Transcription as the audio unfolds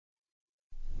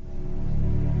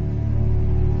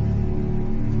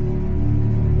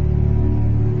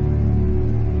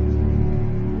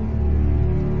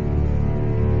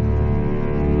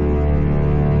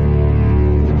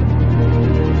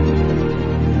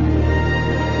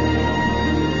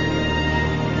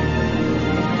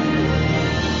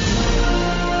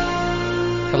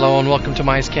and welcome to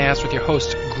MiceCast with your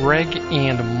hosts Greg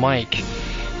and Mike.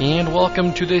 And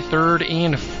welcome to the third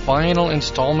and final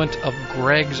installment of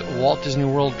Greg's Walt Disney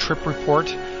World trip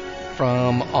report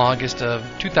from August of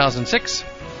 2006.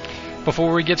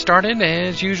 Before we get started,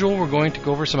 as usual, we're going to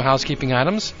go over some housekeeping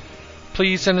items.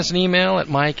 Please send us an email at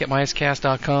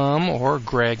mike@micecast.com or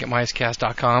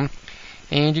greg@micecast.com.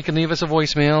 And you can leave us a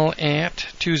voicemail at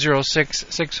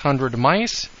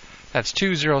 206-600-MICE. That's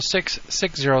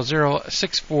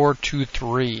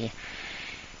 206-600-6423.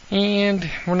 And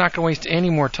we're not going to waste any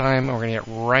more time. We're going to get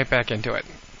right back into it.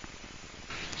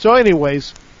 So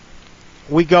anyways,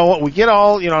 we get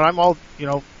all, I'm all,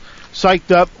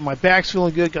 psyched up. My back's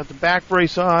feeling good. Got the back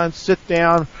brace on. Sit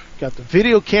down. Got the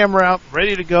video camera out.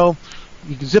 Ready to go.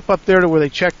 You can zip up there to where they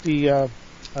check the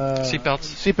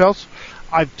seatbelts.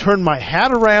 I've turned my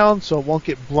hat around so it won't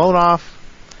get blown off.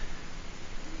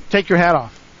 Take your hat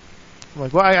off. I'm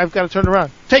like, well, I've got to turn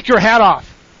around. Take your hat off.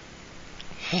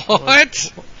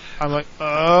 What? I'm like,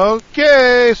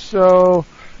 okay, so,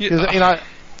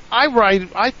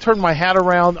 I turn my hat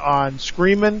around on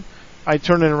Screamin'. I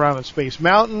turn it around on Space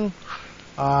Mountain.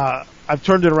 I've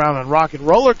turned it around on Rock and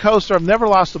Roller Coaster. I've never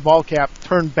lost a ball cap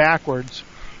turned backwards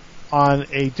on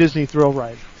a Disney thrill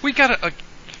ride. We got a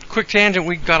quick tangent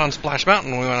we got on Splash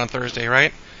Mountain when we went on Thursday,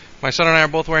 right? My son and I are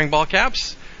both wearing ball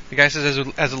caps. The guy says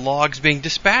as a log's being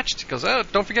dispatched, he goes, oh,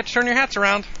 don't forget to turn your hats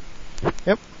around.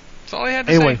 Yep. That's all I had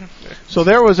to say. So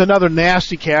there was another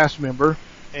nasty cast member.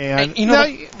 And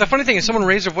the funny thing is, someone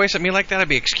raised their voice at me like that, I'd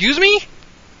be, excuse me?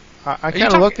 I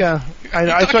kind of looked at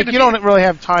it's like you don't really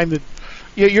have time to...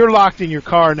 You're locked in your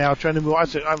car now trying to move. I'm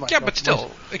like, yeah, but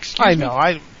still, excuse me. I know.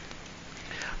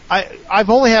 I've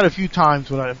only had a few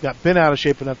times when I've been out of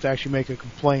shape enough to actually make a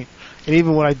complaint. And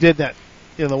even when I did that,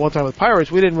 the one time with Pirates,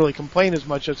 we didn't really complain as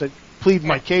much as I plead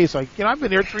my case. Like, I've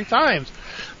been here 3 times.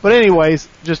 But anyways,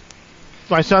 just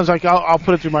my son's like, I'll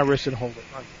put it through my wrist and hold it.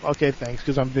 Like, okay, thanks,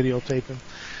 because I'm videotaping.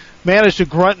 Managed to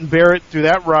grunt and bear it through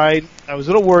that ride. I was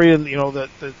a little worried,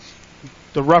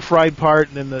 the rough ride part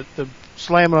and then the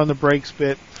slamming on the brakes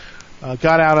bit.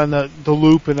 Got out on the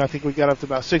loop, and I think we got up to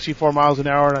about 64 miles an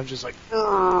hour, and I'm just like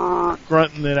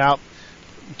grunting it out.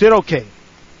 Did okay.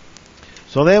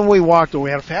 So then we walked away.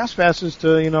 We had fast passes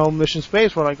to, Mission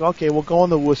Space. We're like, okay, we'll go on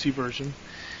the wussy version.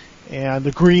 And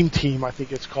the green team, I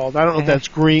think it's called. I don't know if that's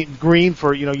green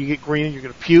for, you get green and you're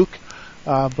going to puke.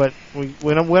 But we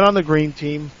went on the green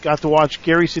team. Got to watch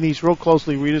Gary Sinise real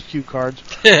closely read his cue cards.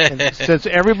 And since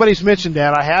everybody's mentioned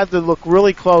that, I had to look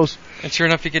really close. And sure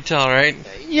enough, you could tell, right?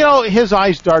 His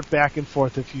eyes dart back and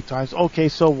forth a few times. Okay,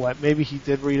 so what? Maybe he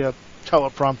did read a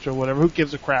teleprompter or whatever. Who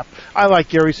gives a crap? I like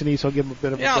Gary Sinise. I'll give him a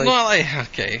bit of a break.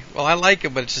 Okay. Well, I like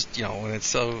it, but it's just, when it's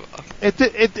so...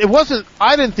 It wasn't...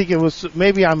 I didn't think it was...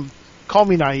 Maybe call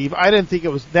me naive. I didn't think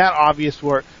it was that obvious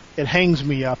where it hangs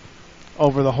me up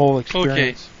over the whole experience.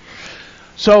 Okay.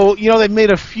 So, they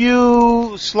made a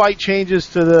few slight changes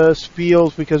to the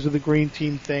spiels because of the green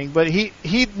team thing, but he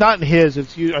not in his.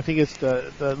 I think it's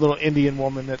the little Indian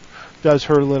woman that does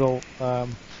her little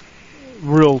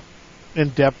real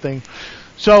in-depth thing.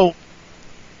 So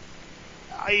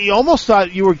I almost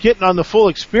thought you were getting on the full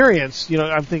experience.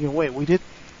 I'm thinking, wait, we did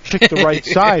pick the right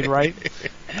side, right?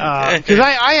 Because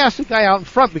I asked the guy out in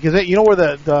front because where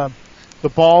the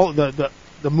ball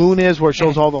the moon is, where it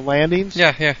shows all the landings.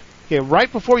 Yeah. Okay,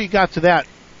 right before you got to that,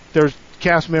 there's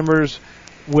cast members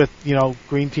with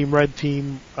green team, red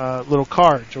team, little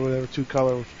cards or whatever, 2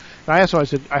 colors. And I asked him, I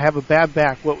said, I have a bad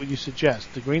back. What would you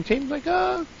suggest? The green team's like,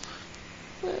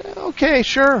 okay,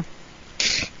 sure.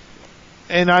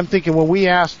 And I'm thinking when we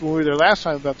were there last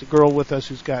time about the girl with us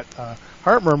who's got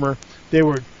heart murmur, they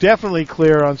were definitely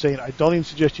clear on saying, I don't even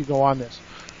suggest you go on this.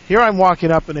 Here I'm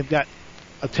walking up and they've got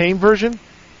a tame version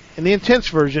and the intense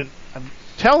version. I'm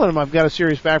telling him I've got a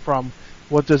serious back problem.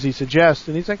 What does he suggest?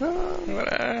 And he's like,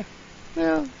 yeah,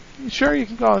 sure, you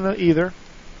can go on either.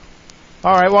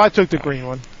 All right, well, I took the green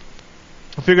one.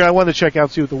 I figured I wanted to check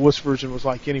out, see what the wuss version was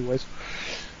like anyways.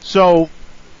 So,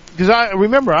 because I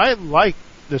remember I like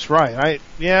this ride. I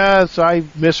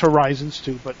miss Horizons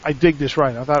too, but I dig this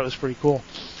ride. I thought it was pretty cool.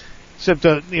 Except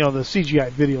the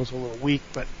CGI video is a little weak,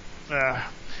 but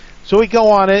so we go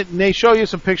on it and they show you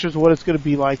some pictures of what it's going to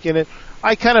be like in it.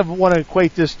 I kind of want to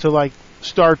equate this to like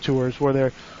Star Tours, where there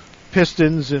are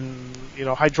pistons and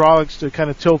hydraulics to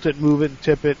kind of tilt it, move it, and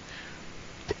tip it.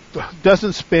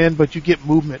 Doesn't spin, but you get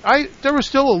movement. There was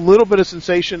still a little bit of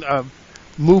sensation of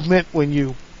movement when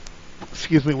you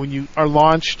are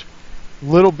launched. A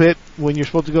little bit when you're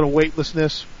supposed to go to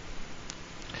weightlessness.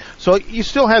 So you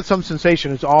still had some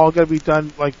sensation. It's all going to be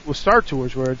done like with Star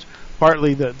Tours, where it's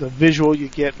partly the visual you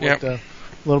get with a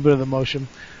little bit of the motion.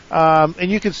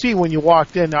 And you can see when you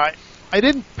walked in. I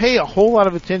didn't pay a whole lot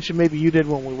of attention. Maybe you did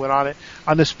when we went on it.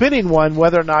 On the spinning one,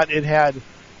 whether or not it had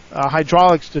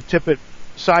hydraulics to tip it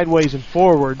sideways and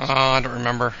forwards. Oh, I don't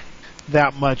remember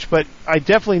that much. But I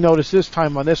definitely noticed this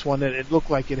time on this one that it looked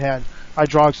like it had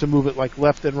hydraulics to move it like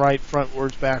left and right,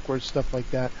 frontwards, backwards, stuff like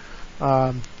that.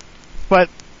 But,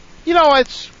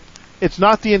 it's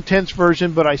not the intense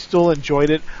version, but I still enjoyed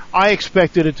it. I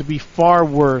expected it to be far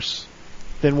worse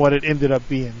than what it ended up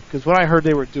being. Because when I heard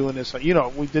they were doing this, we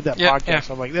did that podcast.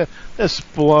 I'm like, this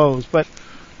blows. But,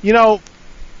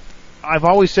 I've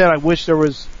always said I wish there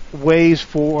was ways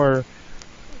for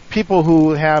people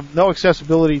who have no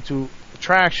accessibility to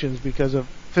attractions because of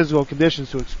physical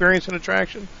conditions to experience an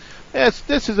attraction.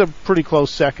 This is a pretty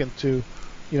close second to,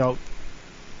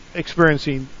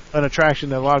 experiencing an attraction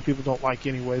that a lot of people don't like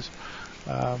anyways.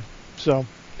 So,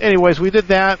 anyways, we did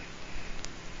that.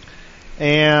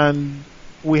 And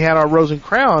we had our Rose and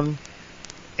Crown.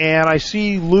 And I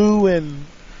see Lou and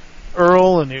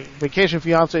Earl and the Vacation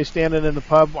Fiance standing in the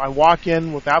pub. I walk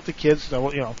in without the kids.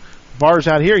 So, bars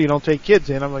out here, you don't take kids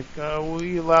in. I'm like, were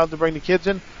you allowed to bring the kids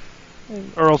in?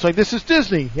 Earl's like, this is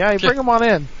Disney. Yeah, you bring them on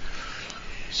in.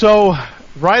 So,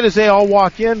 right as they all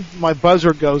walk in, my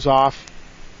buzzer goes off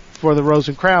for the Rose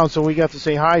and Crown. So we got to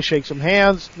say hi, shake some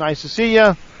hands. Nice to see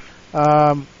you.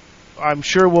 I'm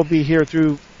sure we'll be here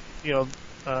through,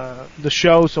 the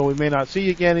show, so we may not see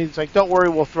you again. He's like, don't worry,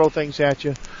 we'll throw things at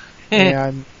you.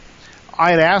 And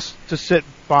I had asked to sit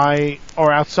by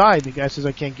or outside. The guy says,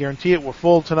 I can't guarantee it. We're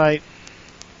full tonight.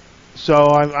 So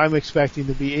I'm expecting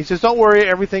to be. He says, don't worry,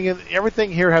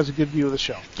 everything here has a good view of the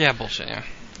show. Yeah, bullshit, yeah.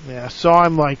 Yeah, so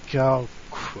I'm like, oh,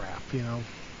 crap,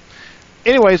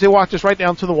 Anyways, they walked us right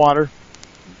down to the water.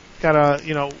 Got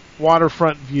a,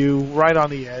 waterfront view right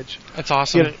on the edge. That's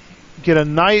awesome. Get a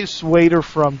nice waiter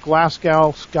from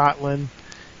Glasgow, Scotland.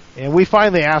 And we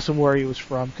finally asked him where he was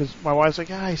from because my wife's like,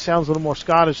 he sounds a little more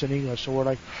Scottish than English. So we're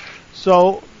like,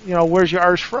 where's your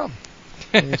Irish from?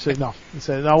 And he said, no. He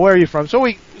said, no, where are you from? So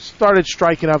we started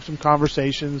striking up some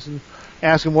conversations and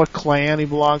asking what clan he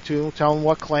belonged to, tell him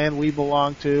what clan we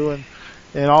belonged to,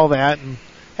 and all that, and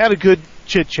had a good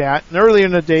chit-chat. And earlier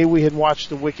in the day, we had watched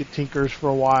the Wicked Tinkers for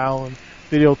a while and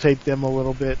videotaped them a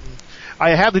little bit. And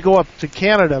I had to go up to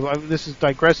Canada. This is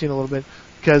digressing a little bit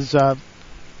because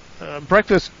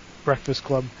Breakfast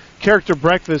Club, Character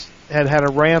Breakfast had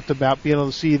a rant about being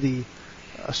able to see the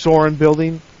Soarin'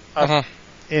 building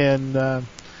in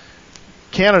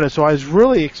Canada. So I was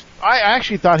really, I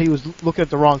actually thought he was looking at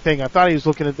the wrong thing. I thought he was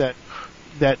looking at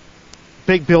that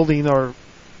big building or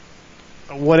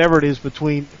whatever it is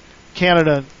between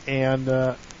Canada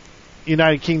and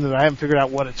United Kingdom. I haven't figured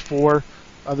out what it's for,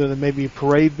 other than maybe a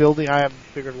parade building. I haven't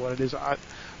figured what it is.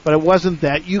 But it wasn't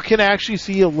that. You can actually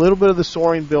see a little bit of the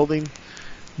Soaring building.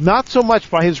 Not so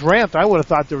much by his rant. I would have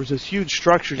thought there was this huge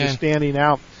structure just standing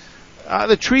out.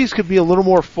 The trees could be a little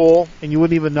more full, and you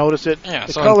wouldn't even notice it. Yeah,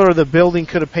 the color of the building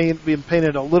could have been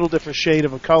painted a little different shade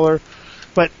of a color.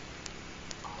 But,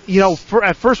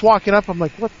 at first walking up, I'm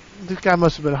like, what? This guy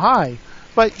must have been high.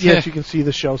 But, yes, you can see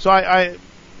the show. So I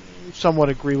somewhat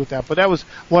agree with that. But that was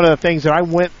one of the things that I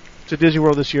went to Disney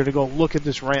World this year to go look at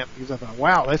this ramp because I thought,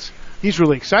 wow, he's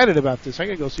really excited about this. I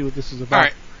got to go see what this is about. All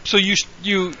right. So you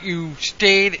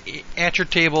stayed at your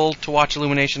table to watch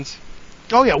Illuminations?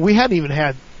 Oh, yeah. We hadn't even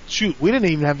we didn't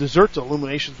even have dessert till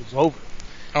Illuminations was over.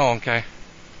 Oh, okay.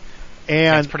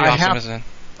 And that's pretty awesome, isn't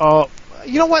it?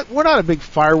 You know what? We're not a big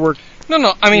firework.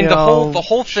 No. I mean, the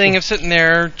whole thing of sitting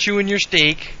there chewing your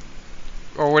steak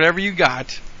or whatever you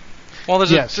got while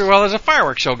there's a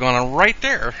fireworks show going on right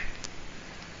there.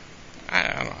 I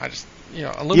don't know. I just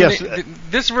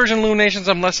this version of Illuminations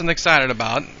I'm less than excited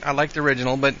about. I like the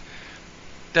original, but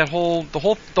the whole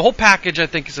package I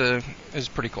think is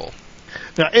pretty cool.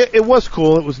 Now it was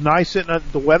cool. It was nice.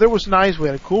 The weather was nice. We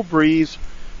had a cool breeze.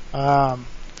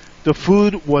 The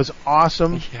food was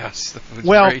awesome. Yes, the food's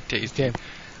very tasty. Okay.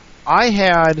 I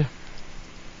had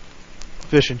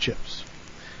fish and chips.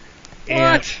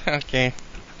 What? Okay.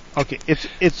 Okay.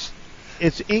 It's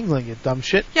England, you dumb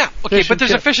shit. Yeah. Okay, but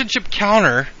there's a fish and chip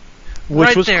counter.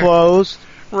 Which was closed.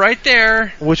 Right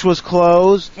there. Which was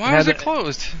closed. Why was it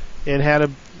closed? It had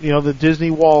the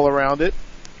Disney wall around it.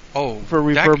 Oh, for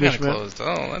refurbishment. That closed.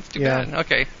 Oh, that's too bad.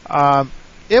 Okay.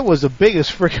 It was the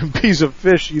biggest freaking piece of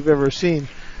fish you've ever seen.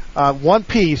 One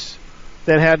piece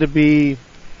that had to be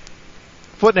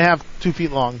 1.5 to 2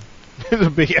 feet long. It was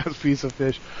a big ass piece of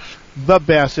fish. The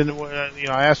best. And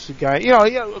I asked the guy.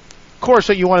 Of course,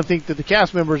 you want to think that the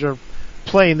cast members are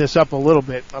playing this up a little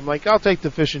bit. I'm like, I'll take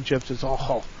the fish and chips. It's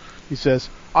he says,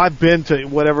 I've been to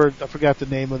whatever, I forgot the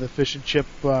name of the fish and chip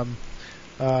Yorkshire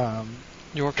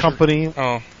company.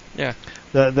 Oh. Yeah.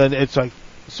 Then it's like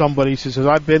somebody says,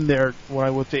 I've been there when I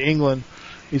went to England.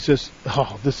 He says,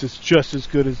 oh, this is just as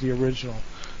good as the original.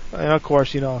 And of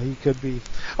course, he could be.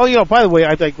 Oh, by the way,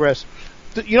 I digress.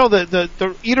 The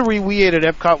eatery we ate at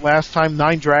Epcot last time,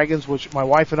 Nine Dragons, which my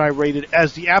wife and I rated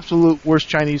as the absolute worst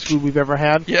Chinese food we've ever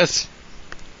had. Yes.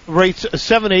 Rates a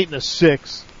 7, 8, and a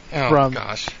 6. Oh,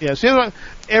 gosh. Yeah, see,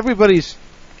 everybody's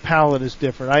palate is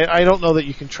different. I don't know that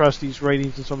you can trust these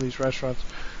ratings in some of these restaurants.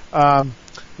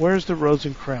 Where's the Rose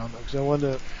and Crown? Because I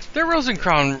wanted to... Their Rose and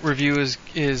Crown review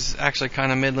is actually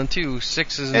kind of middling, too.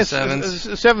 6s and 7s.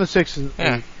 It's 7, 6, and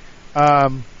 8. Yeah.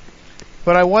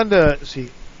 But I wanted to see...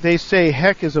 They say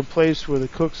Heck is a place where the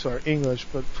cooks are English,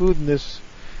 but food in this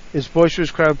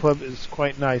boisterous crowded pub is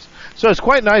quite nice. So it's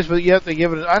quite nice, but yet they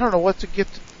give it... I don't know what to get...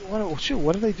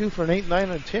 What do they do for an 8,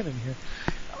 9, and 10 in here?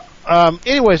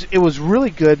 Anyways, it was really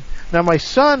good. Now, my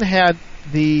son had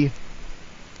the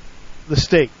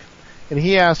steak, and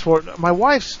he asked for it. My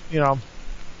wife's,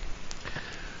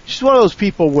 she's one of those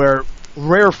people where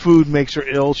rare food makes her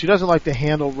ill. She doesn't like to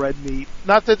handle red meat.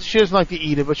 Not that she doesn't like to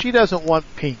eat it, but she doesn't want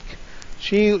pink.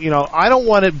 She, I don't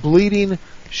want it bleeding.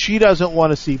 She doesn't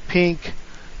want to see pink.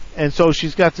 And so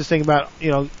she's got this thing about,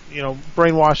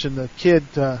 brainwashing the kid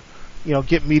to,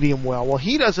 get medium well. Well,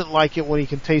 he doesn't like it when he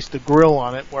can taste the grill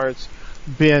on it where it's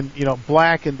been,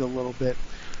 blackened a little bit.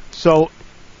 So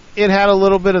it had a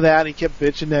little bit of that. He kept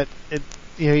bitching that it,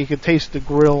 you could taste the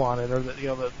grill on it, or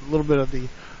the little bit of the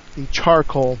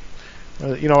charcoal,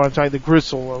 what I'm talking, the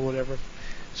gristle or whatever.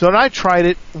 So when I tried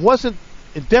it,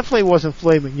 it definitely wasn't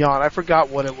filet mignon. I forgot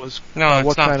what it was. No,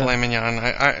 it's not filet mignon.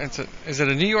 Is it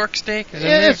a New York steak?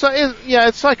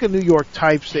 It's like a New York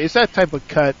type steak. It's that type of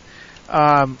cut.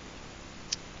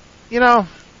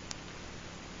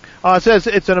 It says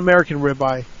it's an American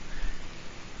ribeye.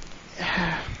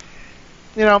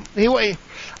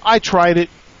 I tried it,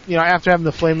 after having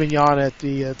the filet mignon at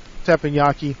the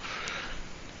teppanyaki.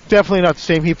 Definitely not the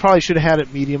same. He probably should have had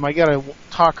it medium. I got to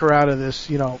talk her out of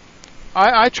this,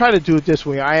 I try to do it this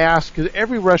way. I ask, because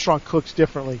every restaurant cooks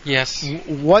differently. Yes.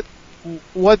 What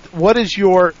is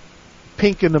your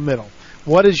pink in the middle?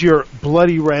 What is your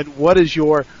bloody red? What is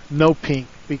your no pink?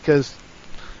 Because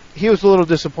he was a little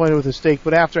disappointed with the steak,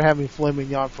 but after having filet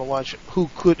mignon for lunch, who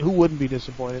wouldn't be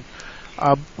disappointed?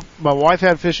 My wife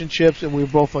had fish and chips, and we were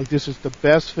both like, "This is the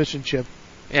best fish and chip."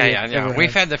 Yeah.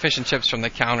 We've had the fish and chips from the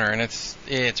counter, and it's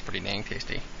pretty dang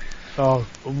tasty. Oh,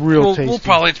 real tasty. It's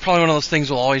probably one of those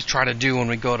things we'll always try to do when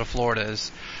we go to Florida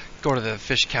is go to the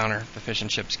fish counter, the fish and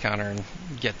chips counter, and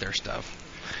get their stuff.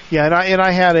 Yeah, and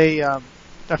I had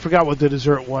I forgot what the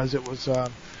dessert was. It was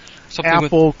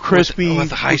apple crispy with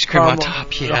the ice cream on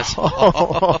top. Yes,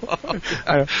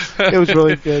 it was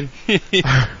really good.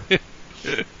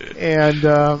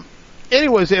 And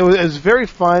anyways, it was very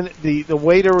fun. The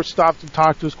waiter stopped and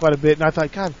talked to us quite a bit, and I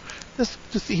thought, God, this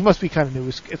he must be kind of new.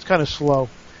 It's kind of slow.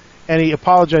 And he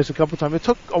apologized a couple of times. It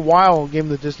took a while. I gave him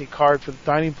the Disney card for the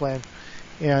dining plan,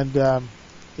 and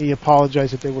he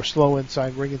apologized that they were slow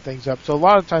inside, ringing things up. So a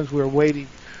lot of times we were waiting.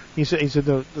 He said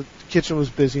the kitchen was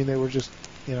busy and they were just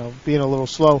being a little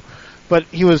slow. But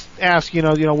he was asked, where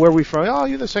are we from? Oh,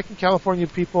 you're the second California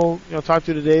people talked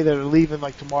to today that are leaving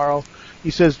like tomorrow. He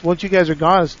says once you guys are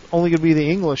gone, it's only going to be the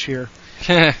English here.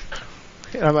 And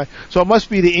I'm like, so it must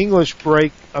be the English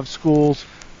break of schools.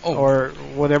 Or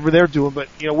whatever they're doing, but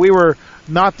we were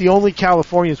not the only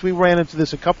Californians. We ran into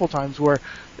this a couple times where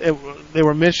they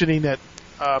were mentioning that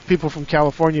people from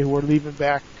California who were leaving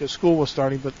back because school was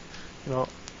starting, but all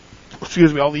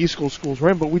the East Coast schools were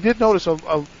in. But we did notice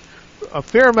a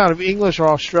fair amount of English or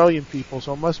Australian people,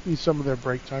 so it must be some of their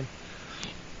break time.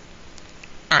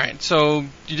 All right, so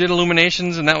you did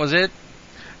Illuminations, and that was it.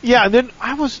 Yeah, and then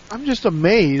I'm just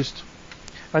amazed.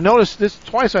 I noticed this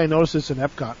twice. I noticed this in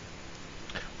Epcot.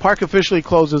 Park officially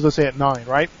closes, let's say, at 9,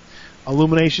 right?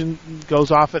 Illumination goes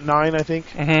off at 9, I think.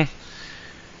 Mm-hmm.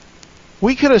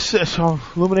 We could have... So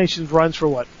Illumination runs for,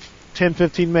 what, 10,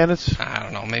 15 minutes? I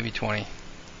don't know, maybe 20.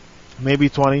 Maybe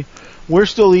 20. We're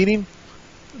still eating.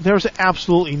 There's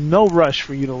absolutely no rush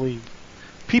for you to leave.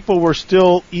 People were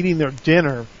still eating their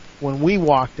dinner when we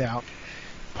walked out.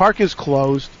 Park is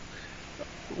closed.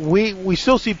 We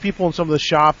still see people in some of the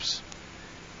shops.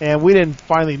 And we didn't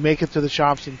finally make it to the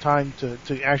shops in time to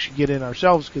actually get in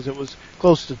ourselves because it was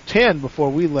close to 10 before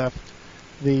we left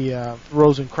the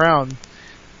Rose and Crown.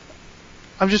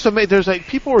 I'm just amazed. There's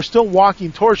people are still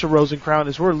walking towards the Rose and Crown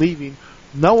as we're leaving.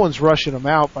 No one's rushing them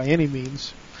out by any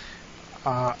means.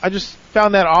 I just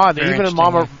found that odd. Very Even at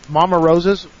Mama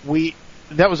Rose's,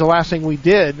 that was the last thing we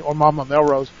did, or Mama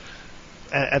Melrose,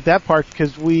 at that park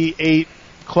because we ate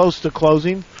close to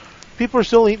closing. People are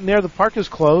still eating there. The park is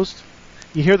closed.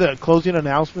 you hear the closing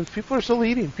announcements. People are still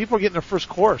eating. People are getting their first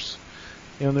course,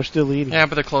 and they're still eating. Yeah,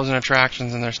 but they're closing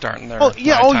attractions and they're starting their.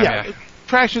 Yeah.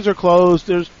 Attractions are closed.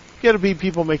 There's got to be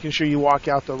people making sure you walk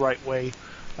out the right way.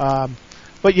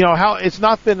 But how it's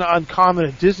not been uncommon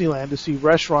at Disneyland to see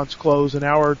restaurants close an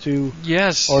hour or two.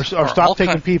 Yes. Or stop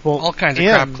taking people. All kinds of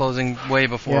crap closing way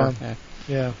before.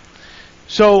 Yeah.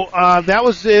 So that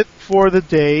was it for the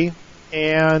day,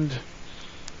 and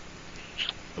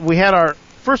we had our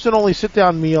first and only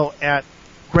sit-down meal at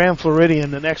Grand Floridian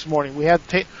the next morning. We had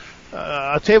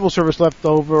a table service left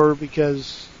over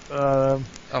because of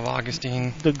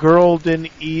Augustine. The girl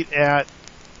didn't eat at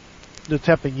the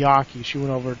teppanyaki. She went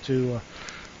over to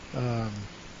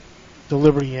the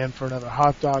Liberty Inn for another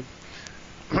hot dog.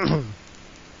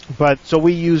 But so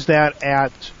we used that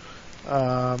at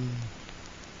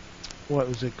what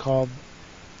was it called?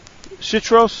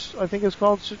 Citros, I think it's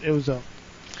called. It was a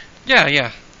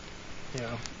Yeah.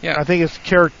 I think it's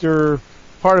character.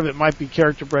 Part of it might be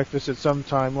character breakfast at some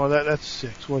time. Well, that's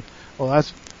 6.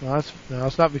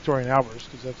 It's not Victoria and Albert's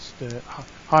because that's the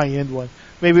high end one.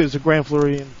 Maybe it was a Grand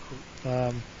Floridian.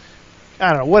 I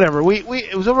don't know. Whatever.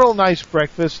 It was a real nice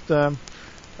breakfast. It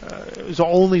was the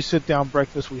only sit down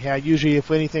breakfast we had. Usually,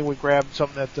 if anything, we grabbed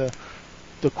something at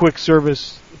the quick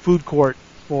service food court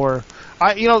for.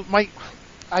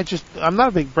 I'm not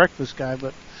a big breakfast guy,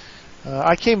 but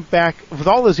I came back with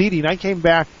all this eating. I came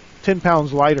back 10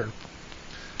 pounds lighter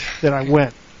than I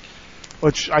went,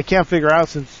 which I can't figure out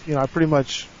since I pretty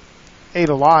much ate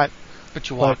a lot. But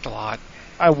you walked a lot.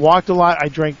 I walked a lot. I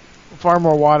drank far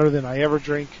more water than I ever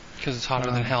drink. Because it's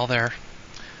hotter than hell there.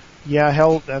 Yeah,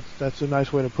 hell. That's a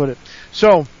nice way to put it.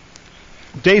 So,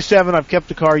 day 7, I've kept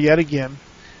the car yet again.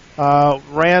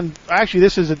 Actually,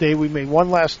 this is the day we made one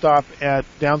last stop at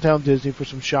Downtown Disney for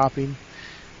some shopping.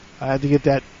 I had to get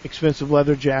that expensive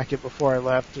leather jacket before I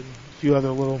left and a few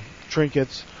other little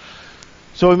trinkets.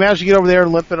 So we managed to get over there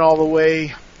limping all the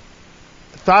way.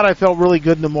 Thought I felt really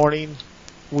good in the morning.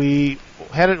 We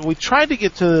tried to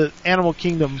get to Animal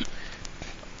Kingdom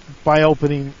by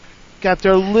opening. Got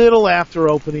there a little after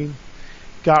opening.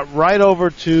 Got right over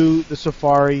to the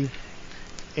safari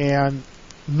and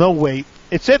no wait.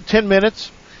 It said 10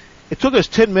 minutes. It took us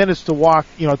 10 minutes to walk,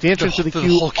 at the entrance of the queue.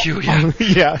 The whole queue, yeah.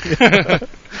 Yeah.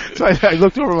 So I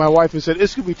looked over at my wife and said,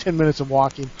 "This could be 10 minutes of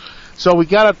walking." So we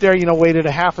got up there, waited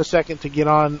a half a second to get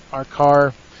on our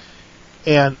car.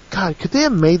 And, God, could they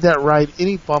have made that ride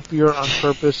any bumpier on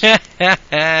purpose?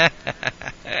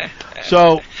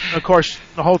 So, of course,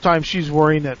 the whole time she's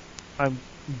worrying that I'm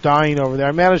dying over there.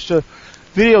 I managed to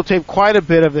videotape quite a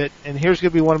bit of it, and here's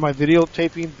going to be one of my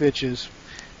videotaping bitches.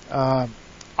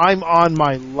 I'm on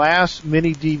my last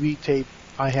mini DV tape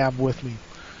I have with me.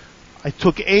 I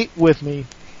took 8 with me.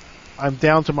 I'm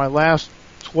down to my last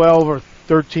 12 or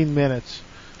 13 minutes.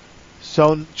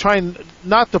 So trying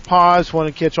not to pause, want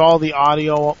to catch all the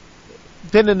audio.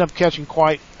 Didn't end up catching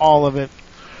quite all of it.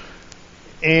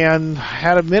 And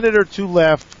had a minute or two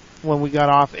left when we got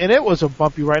off. And it was a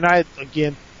bumpy ride. And I,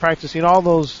 again, practicing all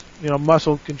those,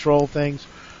 muscle control things.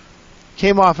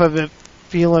 Came off of it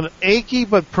feeling achy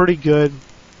but pretty good.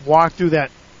 Walked through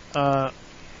that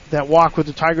walk with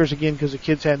the tigers again because the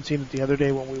kids hadn't seen it the other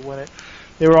day when we went it.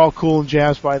 They were all cool and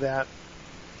jazzed by that.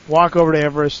 Walk over to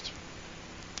Everest.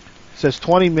 It says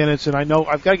 20 minutes, and I know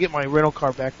I've got to get my rental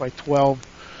car back by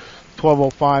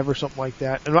 12:05 or something like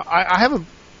that. And I've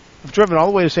driven all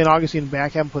the way to St. Augustine and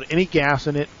back. Haven't put any gas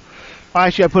in it.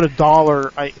 Actually, I put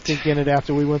 $1, I think, in it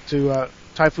after we went to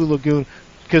Typhoon Lagoon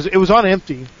because it was on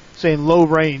empty, saying low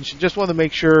range. Just wanted to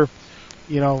make sure,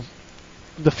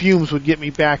 the fumes would get me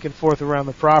back and forth around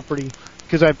the property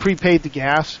because I prepaid the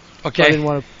gas. Okay. So I didn't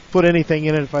want to put anything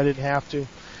in it if I didn't have to.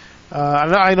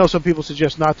 I know some people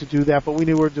suggest not to do that, but we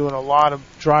knew we were doing a lot of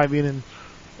driving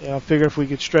and figured if we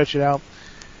could stretch it out.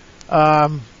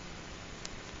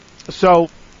 So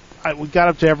we got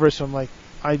up to Everest. I'm like,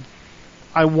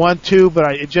 I want to, but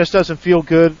it just doesn't feel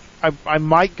good. I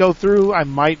might go through. I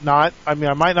might not. I mean,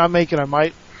 I might not make it. I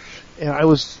might. And I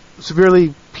was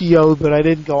severely PO'd, but I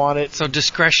didn't go on it. So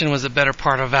discretion was a better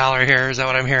part of valor here. Is that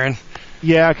what I'm hearing?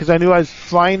 Yeah, because I knew I was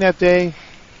flying that day.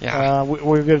 Yeah. We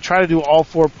were going to try to do all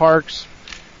 4 parks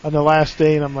on the last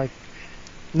day, and I'm like,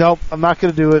 nope, I'm not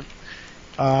going to do it.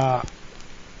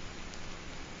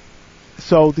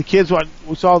 So the kids,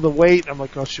 we saw the wait. I'm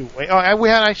like, oh, shoot, wait. Oh, we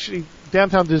had actually,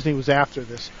 Downtown Disney was after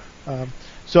this.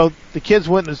 So the kids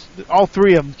went, all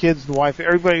 3 of them, kids, the wife,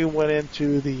 everybody went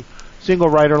into the single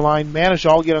rider line, managed to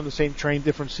all get on the same train,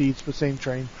 different seats, but same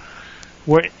train.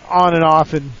 We're on and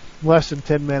off in less than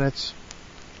 10 minutes.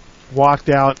 Walked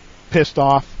out, pissed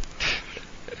off.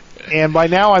 And by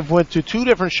now I've went to 2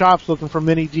 different shops looking for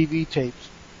mini DV tapes.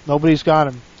 Nobody's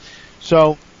got them.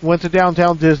 So went to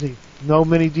downtown Disney. No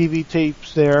mini DV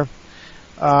tapes there.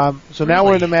 So now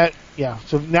we're in the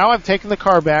So now I've taken the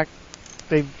car back.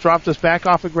 They've dropped us back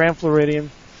off at Grand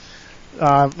Floridian.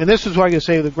 And this is what I can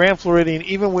say. The Grand Floridian,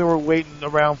 even we were waiting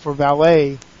around for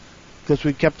valet because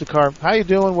we kept the car. How you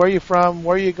doing? Where are you from?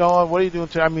 Where are you going? What are you doing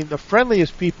today? I mean, the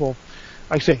friendliest people.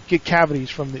 Like I say, get cavities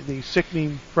from the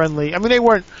sickening friendly. I mean, they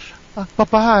weren't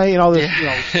bye-bye and all this,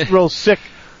 real sick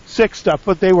stuff,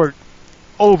 but they were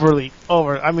overly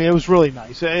over. I mean, it was really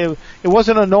nice. It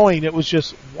wasn't annoying. It was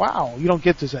just, wow, you don't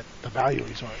get this at the Value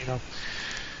Resort,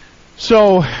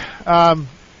 So, at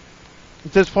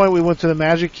this point, we went to the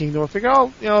Magic Kingdom. I figured,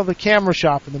 the camera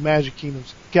shop in the Magic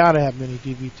Kingdom's got to have mini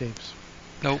DV tapes.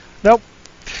 Nope.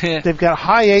 They've got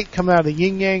High 8 coming out of the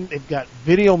Yin Yang. They've got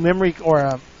video memory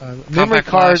or memory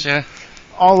cards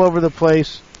all over the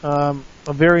place, of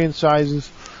varying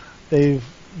sizes. They've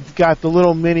got the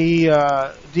little mini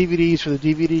DVDs for the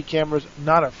DVD cameras.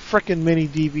 Not a frickin' mini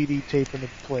DVD tape in the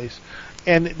place.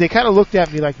 And they kind of looked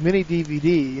at me like mini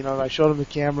DVD, and I showed them the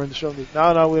camera and they showed me,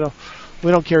 no,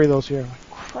 we don't carry those here. I'm like,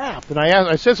 crap. And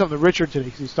I said something to Richard today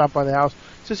because he stopped by the house.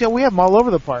 He says, we have them all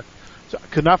over the park. So I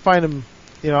could not find them.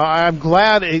 I'm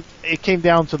glad it came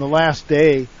down to the last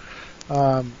day.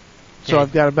 So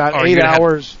I've got about 8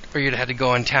 hours. Or you'd had to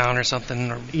go in town or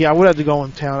something. Yeah, I would have to go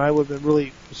in town. I would have been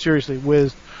really seriously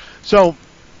whizzed. So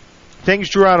things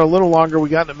drew out a little longer. We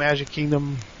got into Magic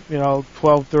Kingdom,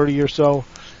 12:30 or so,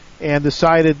 and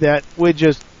decided that we'd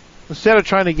just, instead of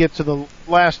trying to get to the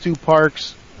last two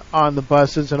parks on the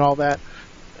buses and all that,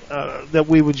 that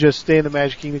we would just stay in the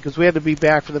Magic Kingdom because we had to be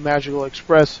back for the Magical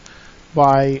Express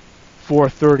by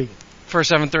 4:30. For a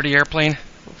 7:30 airplane?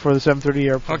 For the 7:30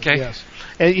 airplane, okay. Yes.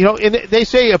 And, and they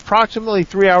say approximately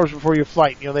 3 hours before your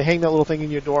flight. They hang that little thing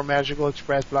in your door, Magical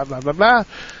Express, blah, blah, blah, blah.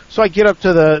 So I get up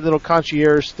to the little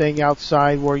concierge thing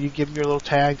outside where you give them your little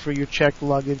tag for your checked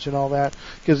luggage and all that.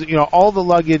 Because, all the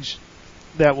luggage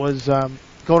that was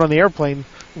going on the airplane,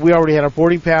 we already had our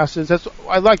boarding passes.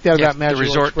 I like that about Magical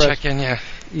Express. The resort check-in, yeah.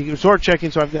 Resort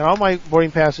check-in, so I've got all my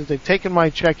boarding passes. They've taken my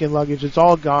check-in luggage. It's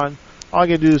all gone. All I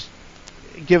got to do is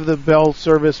give the bell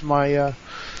service my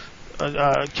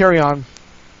carry-on.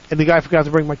 And the guy forgot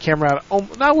to bring my camera out.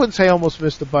 I wouldn't say I almost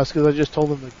missed the bus because I just told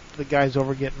him the guy's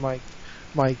over getting my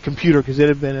computer because it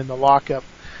had been in the lockup.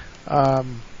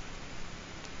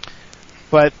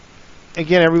 But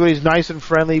again, everybody's nice and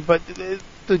friendly. But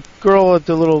the girl at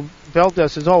the little belt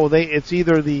desk says, it's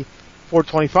either the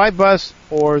 4:25 bus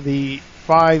or the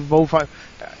 5:05.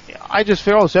 I just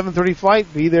figured, 7:30 flight,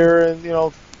 be there, and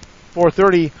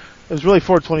 4:30. It was really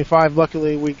 4:25.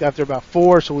 Luckily, we got there about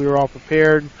 4, so we were all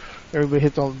prepared. Everybody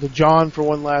hit the John for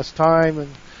one last time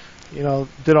and,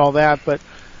 did all that. But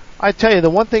I tell you, the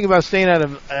one thing about staying at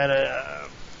a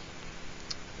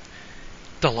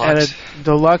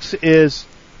deluxe is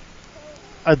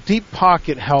a deep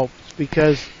pocket helps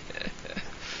because,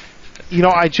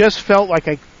 I just felt like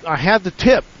I had the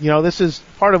tip. This is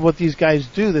part of what these guys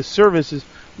do. This service is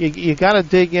you got to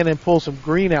dig in and pull some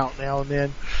green out now and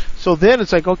then. So then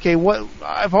it's like, okay, what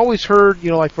I've always heard,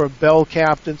 like for a bell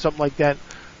captain, something like that.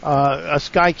 A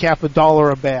sky cap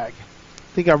 $1 a bag.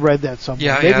 I think I read that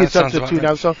somewhere. Maybe it's up to $2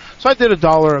 now. So I did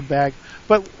 $1 a bag.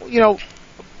 But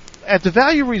at the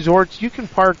Value Resorts, you can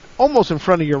park almost in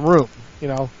front of your room.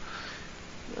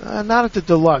 Not at the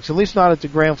Deluxe, at least not at the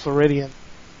Grand Floridian.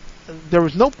 There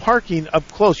was no parking up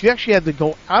close. You actually had to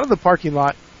go out of the parking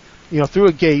lot, through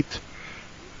a gate,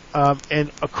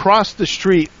 and across the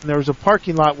street. And there was a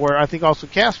parking lot where I think also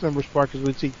cast members park, because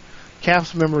we'd see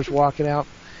cast members walking out.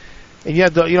 And you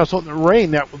had to, so in the rain,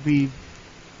 that would be,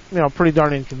 pretty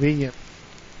darn inconvenient.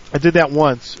 I did that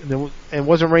once, and it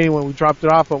wasn't raining when we dropped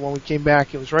it off, but when we came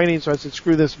back, it was raining, so I said,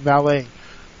 screw this valet.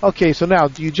 Okay, so now,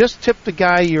 do you just tip the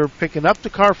guy you're picking up the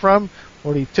car from,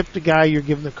 or do you tip the guy you're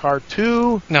giving the car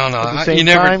to? No, at the same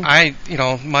time?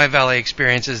 My valet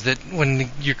experience is that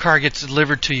when your car gets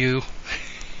delivered to you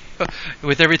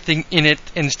with everything in it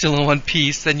and still in one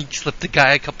piece, then you slip the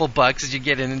guy a couple bucks as you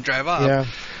get in and drive off. Yeah.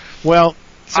 Well,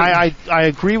 I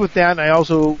agree with that, and I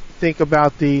also think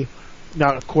about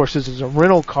now, of course, this is a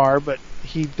rental car, but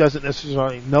he doesn't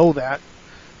necessarily know that.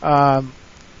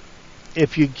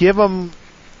 If you give them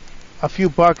a few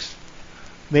bucks,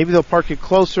 maybe they'll park it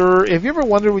closer. Have you ever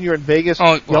wondered when you're in Vegas,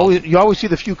 you always see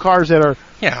the few cars that are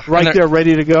right there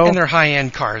ready to go? And they're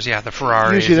high-end cars, the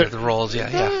Ferraris or the Rolls, or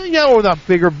the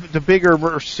bigger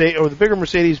Mercedes, or the bigger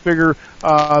Mercedes, bigger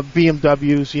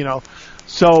BMWs,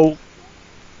 So,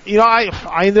 I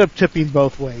ended up tipping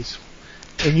both ways,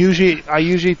 and I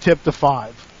usually tip the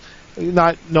 5,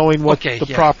 not knowing what the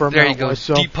proper amount was.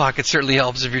 So deep pocket certainly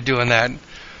helps if you're doing that.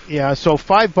 Yeah, so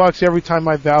 $5 every time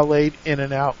I valeted in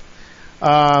and out.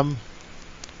 Of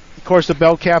course, the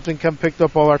bell captain picked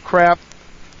up all our crap,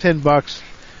 $10.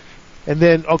 And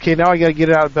then, okay, now I got to get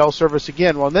it out of bell service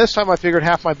again. Well, this time I figured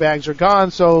half my bags are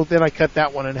gone, so then I cut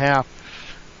that one in half.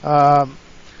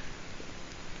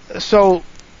 So,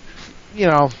 you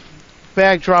know,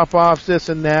 bag drop-offs, this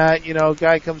and that. You know,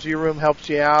 guy comes to your room, helps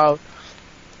you out.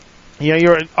 You know,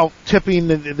 you're tipping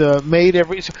the maid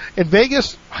in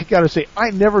Vegas, I got to say,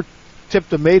 I never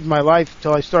tipped a maid in my life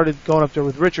until I started going up there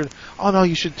with Richard. Oh, no,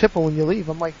 you should tip them when you leave.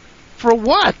 I'm like, for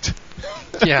what?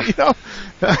 Yeah. You know,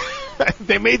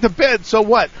 they made the bed, so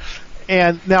what?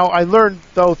 And now I learned,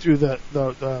 though, through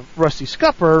the Rusty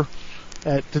Scupper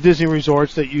at the Disney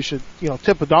resorts that you should, you know,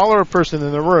 tip $1 a person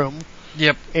in the room.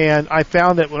 Yep. And I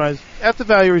found that when I was at the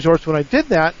Value Resorts, when I did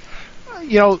that,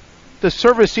 you know, the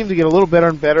service seemed to get a little better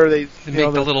and better. They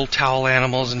make the little towel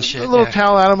animals and shit. The little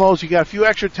towel animals. You got a few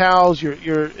extra towels.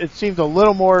 It seemed a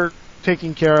little more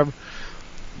taken care of.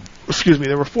 Excuse me.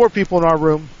 There were 4 people in our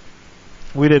room.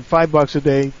 We did $5 a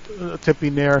day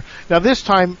tipping there. Now this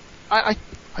time, I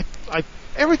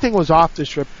everything was off this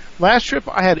trip. Last trip,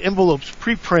 I had envelopes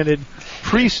pre-printed,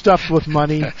 pre-stuffed with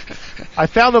money. I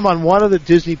found them on one of the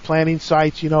Disney planning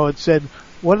sites. You know, it said,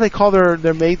 what do they call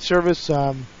their maid service?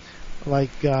 Mouse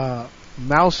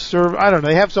service. I don't know.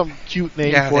 They have some cute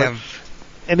name for it.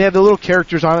 And they had the little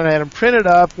characters on it. I had them printed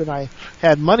up, and I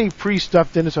had money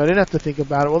pre-stuffed in it, so I didn't have to think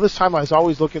about it. Well, this time I was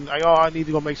always looking. I need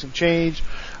to go make some change,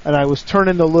 and I was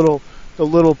turning the little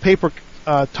paper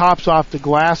tops off the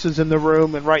glasses in the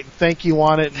room and writing thank you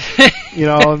on it, and, you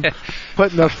know, and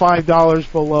putting the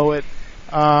 $5 below it.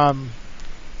 Now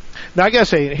I gotta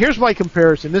say, here's my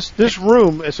comparison. This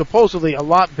room is supposedly a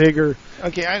lot bigger.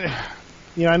 Okay,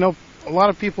 I know a lot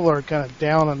of people are kind of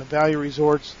down on the Value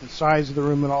Resorts, the size of the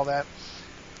room and all that.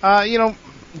 You know,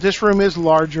 this room is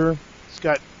larger. It's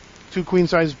got 2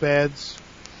 queen-size beds.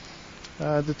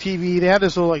 The TV, they had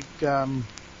this little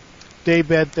day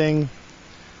bed thing.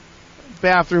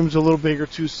 Bathroom's a little bigger,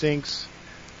 2 sinks.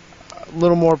 A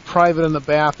little more private in the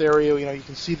bath area. You know, you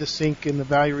can see the sink in the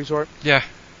Value Resort. Yeah.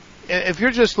 If you're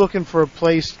just looking for a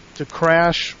place to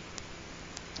crash,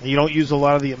 you don't use a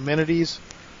lot of the amenities.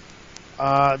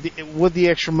 Would the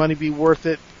extra money be worth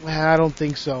it? I don't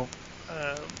think so.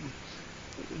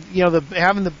 You know,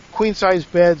 having the queen size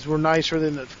beds were nicer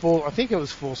than the full. I think it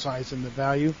was full size in the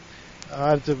Value.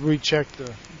 I had to recheck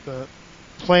the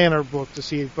planner book to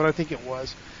see, but I think it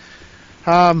was.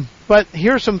 But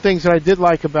here's some things that I did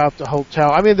like about the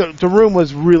hotel. I mean, the room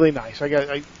was really nice.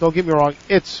 Don't get me wrong.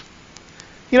 It's,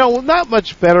 you know, not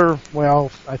much better.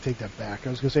 Well, I take that back.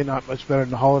 I was going to say not much better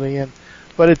than the Holiday Inn,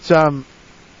 but it's the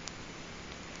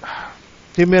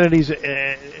amenities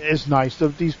is nice.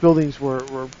 These buildings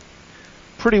were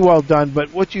pretty well done.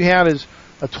 But what you had is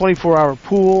a 24-hour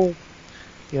pool,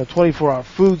 you know, 24-hour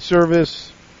food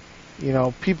service. You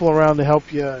know, people around to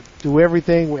help you do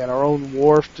everything. We had our own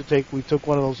wharf to take. We took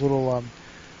one of those little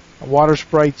water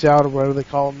sprites out, or whatever they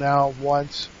call them now,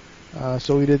 once.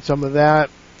 So we did some of that.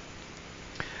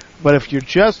 But if you're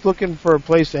just looking for a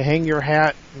place to hang your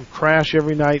hat and crash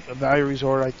every night, a Value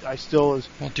Resort, I still is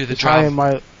high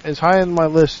on my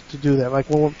list to do that. Like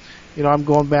when, you know, I'm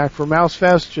going back for Mouse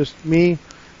Fest, just me,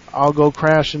 I'll go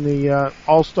crash in the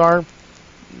All-Star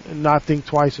and not think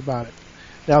twice about it.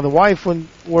 Now the wife, when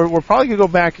we're probably gonna go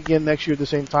back again next year at the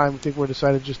same time. I think we're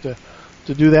decided just to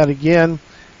do that again,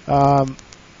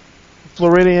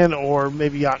 Floridian or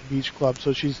maybe Yacht and Beach Club.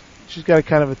 So she's got a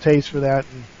kind of a taste for that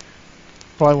and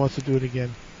probably wants to do it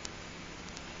again.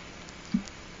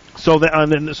 So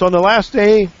on the last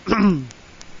day,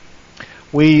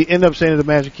 we ended up staying at the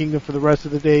Magic Kingdom for the rest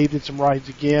of the day. Did some rides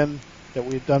again that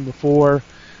we had done before.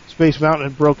 Space Mountain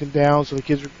had broken down, so the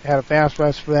kids had a fast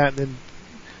pass for that, and then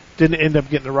didn't end up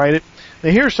getting to ride it.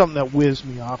 Now here's something that whizzed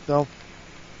me off though.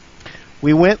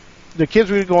 The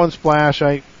kids were going to go on Splash.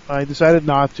 I decided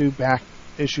not to, back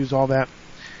issues, all that.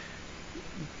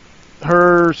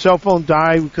 Her cell phone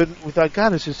died. We thought, God,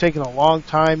 this is taking a long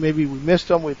time. Maybe we missed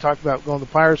them. We talked about going to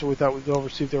Pirates, so we thought we'd go over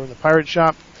and see if they were in the pirate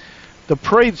shop. The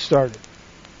parade started.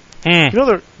 You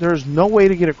know, there's no way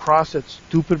to get across that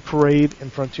stupid parade in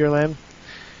Frontierland.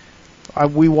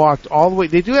 We walked all the way.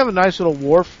 They do have a nice little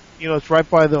wharf. You know, it's right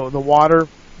by the water,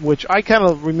 which I kind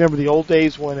of remember the old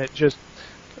days when it just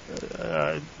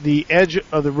the edge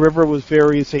of the river was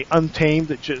very, say, untamed.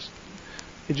 It just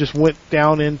went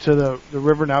down into the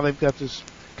river. Now they've got this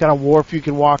kind of wharf you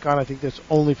can walk on. I think that's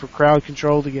only for crowd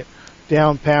control to get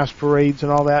down past parades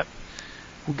and all that.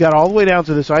 We got all the way down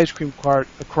to this ice cream cart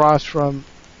across from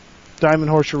Diamond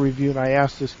Horseshoe Review, and I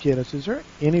asked this kid, I said, is there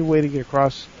any way to get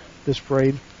across this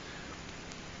parade?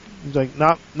 He's like,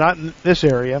 not in this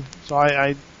area. So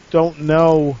I don't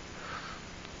know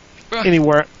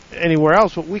anywhere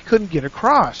else, but we couldn't get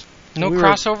across. No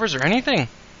crossovers or anything.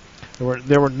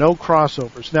 There were no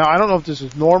crossovers. Now I don't know if this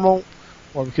is normal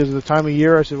or because of the time of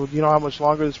year. I said, well, do you know how much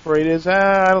longer this parade is?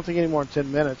 I don't think any more than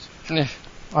 10 minutes.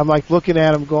 I'm like looking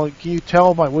at him, going, can you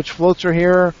tell by which floats are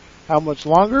here how much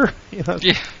longer? You know.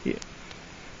 Yeah.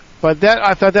 But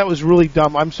I thought that was really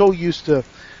dumb. I'm so used to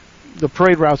the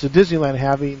parade routes at Disneyland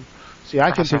having. See,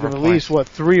 I can think of at least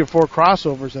 3 or 4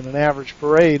 crossovers in an average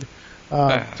parade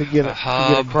to get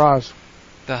across.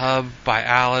 The hub by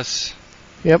Alice.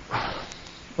 Yep.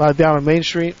 Down on Main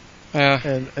Street. Yeah.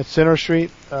 And at Center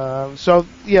Street. So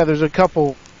yeah, there's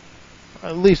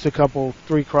at least a couple,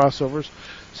 3 crossovers.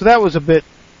 So that was a bit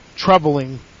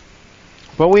troubling.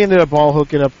 But we ended up all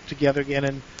hooking up together again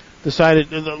and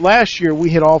decided. Last year we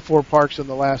hit all 4 parks on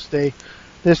the last day.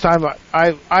 This time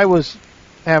I was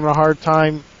having a hard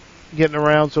time getting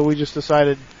around, so we just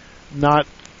decided not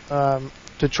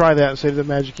to try that and stay to the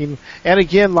Magic Kingdom. And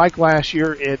again, like last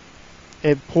year,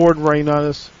 it poured rain on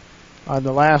us on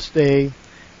the last day,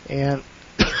 and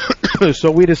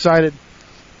so we decided,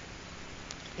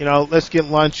 let's get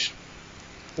lunch.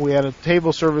 We had a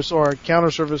table service or a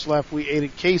counter service left. We ate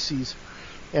at Casey's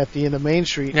at the end of Main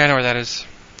Street. Yeah, I know where that is.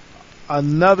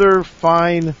 Another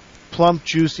fine, plump,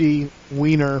 juicy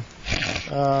wiener.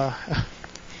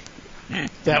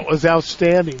 That was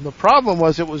outstanding. The problem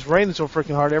was it was raining so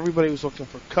freaking hard. Everybody was looking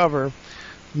for cover.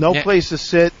 No place to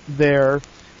sit there.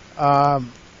 Of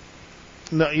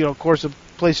course, the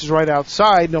place is right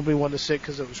outside. Nobody wanted to sit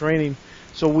because it was raining.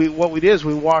 So what we did is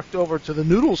we walked over to the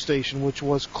noodle station, which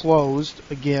was closed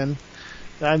again.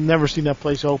 I've never seen that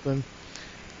place open.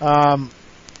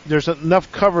 There's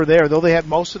enough cover there, though they had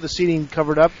most of the seating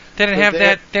covered up. Didn't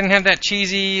have that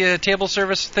cheesy table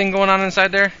service thing going on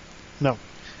inside there? No.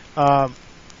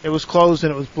 It was closed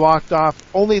and it was blocked off.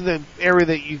 Only the area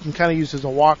that you can kind of use as a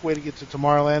walkway to get to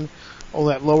Tomorrowland, all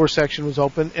that lower section was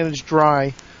open, and it's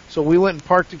dry. So we went and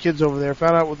parked the kids over there,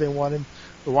 found out what they wanted.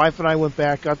 The wife and I went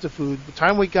back, got the food. By the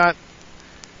time we got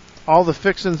all the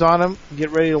fixings on them,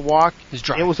 get ready to walk, it's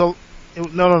dry. No.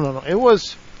 It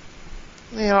was,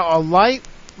 a light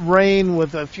rain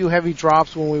with a few heavy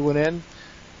drops when we went in.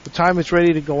 The time it's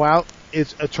ready to go out,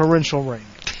 it's a torrential rain.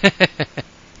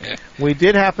 We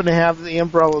did happen to have the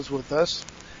umbrellas with us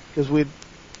because we'd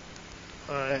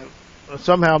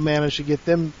somehow managed to get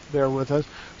them there with us.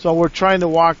 So we're trying to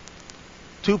walk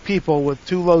 2 people with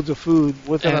 2 loads of food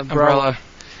with an umbrella.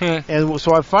 And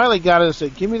so I finally got her to say,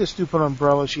 give me the stupid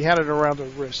umbrella. She had it around her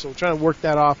wrist. So we're trying to work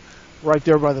that off right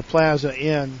there by the Plaza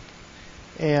Inn.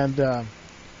 And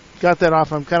got that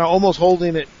off. I'm kind of almost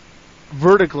holding it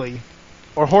vertically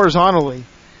or horizontally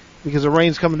because the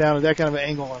rain's coming down at that kind of an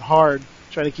angle and hard,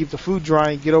 trying to keep the food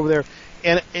dry and get over there.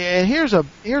 And here's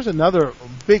another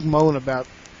big moan about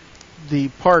the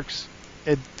parks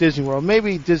at Disney World.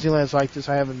 Maybe Disneyland's like this.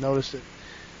 I haven't noticed it.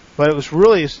 But it was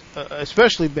really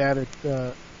especially bad at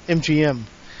MGM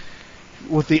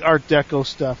with the Art Deco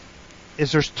stuff.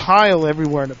 Is there's tile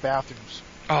everywhere in the bathrooms.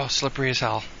 Oh, slippery as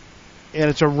hell. And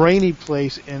it's a rainy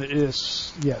place, and it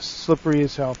is, yes, slippery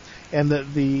as hell. And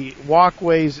the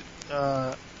walkways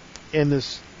in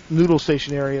this noodle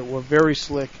station area were very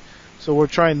slick. So we're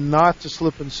trying not to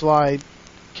slip and slide,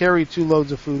 carry 2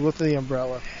 loads of food with the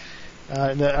umbrella.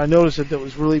 And I noticed that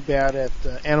was really bad at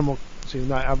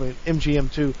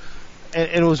MGM too. And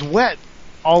it was wet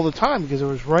all the time because there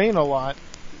was rain a lot,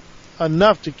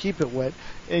 enough to keep it wet.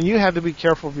 And you had to be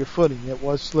careful of your footing. It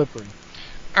was slippery.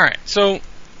 All right, so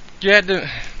you had to.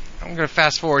 I'm going to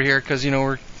fast forward here because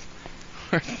we're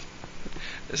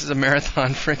this is a marathon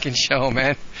freaking show,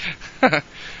 man.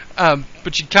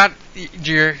 But you caught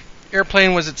your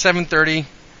airplane was at 7:30.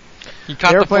 You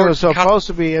caught the airplane was supposed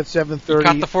to be at 7:30. You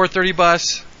caught the 4:30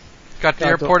 bus. Got to the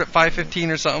airport at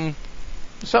 5:15 or something.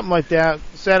 Something like that.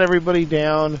 Sat everybody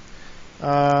down.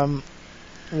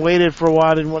 Waited for a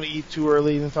while. Didn't want to eat too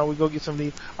early. And thought we'd go get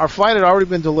something to eat. Our flight had already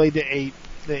been delayed to 8.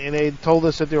 And they had told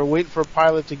us that they were waiting for a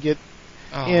pilot to get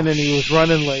in, and he was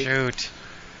running late. Shoot.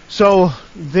 So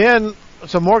then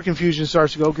some more confusion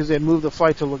starts to go because they had moved the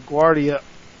flight to LaGuardia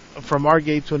from our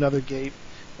gate to another gate.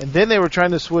 And then they were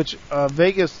trying to switch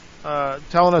Vegas,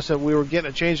 telling us that we were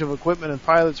getting a change of equipment and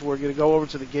pilots were going to go over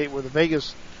to the gate where the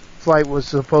Vegas flight was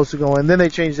supposed to go. And then they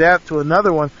changed that to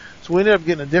another one. So we ended up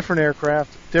getting a different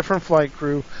aircraft, different flight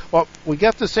crew. Well, we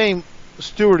got the same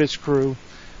stewardess crew,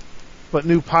 but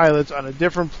new pilots on a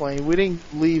different plane. We didn't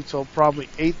leave till probably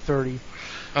 8:30.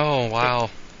 Oh, wow.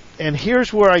 And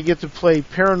here's where I get to play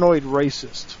paranoid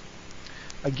racist.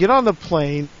 I get on the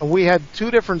plane, and we had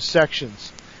 2 different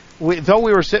sections. Though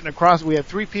we were sitting across, we had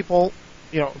 3 people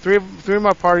three of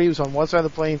my party was on one side of the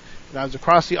plane, and I was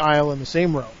across the aisle in the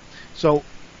same row. So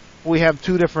we have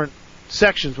two different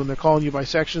sections when they're calling you by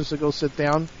sections to go sit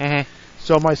down. Mm-hmm.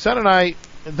 So my son and I,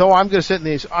 though I'm going to sit in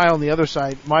the aisle on the other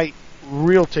side, my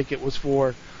real ticket was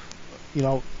for,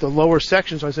 the lower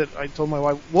section. So I told my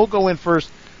wife, we'll go in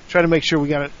first, try to make sure we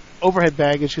got an overhead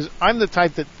baggage, because I'm the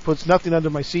type that puts nothing under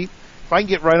my seat. If I can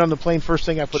get right on the plane, first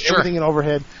thing I put everything in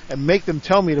overhead and make them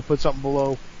tell me to put something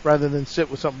below rather than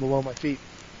sit with something below my feet.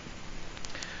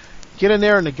 Get in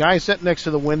there, and the guy sitting next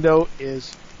to the window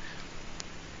is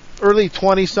early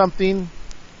 20-something,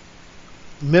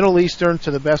 Middle Eastern,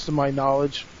 to the best of my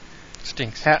knowledge.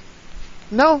 Stinks.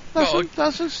 No,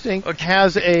 doesn't stink. Okay.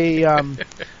 Has a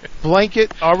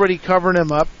blanket already covering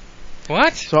him up.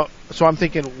 What? So I'm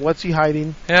thinking, what's he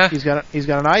hiding? Yeah. He's got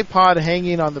an iPod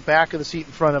hanging on the back of the seat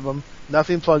in front of him.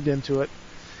 Nothing plugged into it.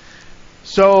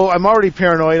 So I'm already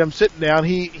paranoid. I'm sitting down.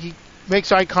 He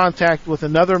makes eye contact with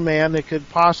another man that could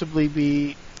possibly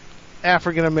be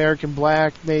African American,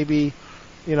 black, maybe,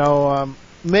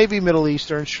 maybe Middle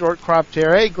Eastern, short cropped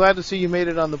hair. Hey, glad to see you made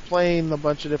it on the plane. A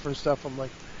bunch of different stuff. I'm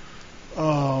like,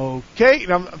 okay.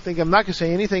 And I'm thinking, I'm not going to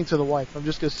say anything to the wife. I'm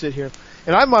just going to sit here.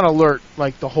 And I'm on alert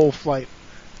like the whole flight.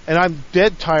 And I'm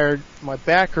dead tired. My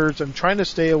back hurts. I'm trying to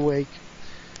stay awake.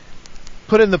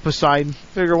 Put in the Poseidon.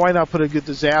 Figure, why not put a good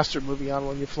disaster movie on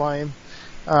when you're flying?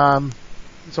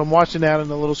 So I'm watching that on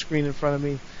the little screen in front of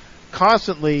me.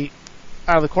 Constantly,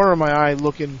 out of the corner of my eye,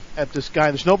 looking at this guy.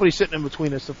 There's nobody sitting in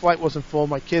between us. The flight wasn't full.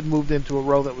 My kid moved into a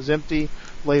row that was empty,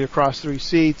 laid across 3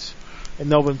 seats, and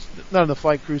none of the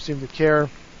flight crew seemed to care.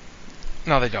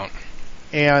 No, they don't.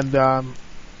 And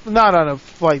not on a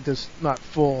flight that's not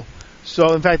full.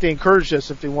 So, in fact, they encouraged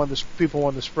us if people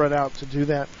wanted to spread out to do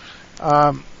that.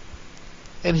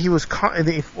 And he was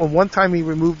one time he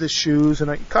removed his shoes, and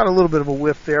I caught a little bit of a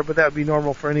whiff there, but that would be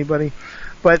normal for anybody.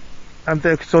 But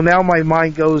so now my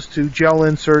mind goes to gel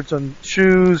inserts on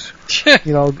shoes.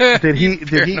 Did he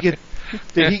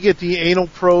get the anal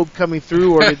probe coming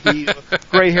through, or did the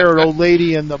gray-haired old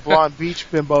lady and the blonde beach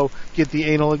bimbo get the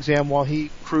anal exam while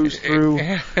he cruised through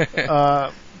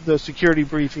the security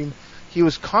briefing? He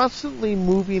was constantly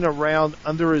moving around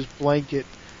under his blanket,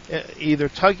 either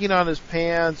tugging on his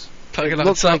pants, tugging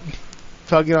on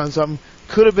something.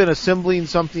 Could have been assembling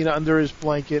something under his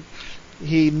blanket.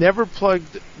 He never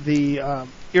plugged the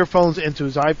earphones into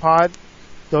his iPod,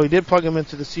 though he did plug them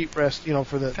into the seat rest,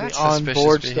 for the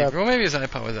onboard stuff. Well, maybe his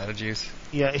iPod was out of juice.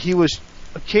 Yeah,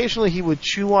 occasionally he would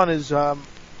chew on his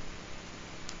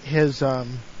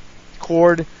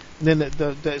cord, and then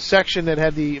the section that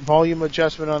had the volume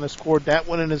adjustment on his cord, that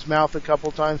went in his mouth a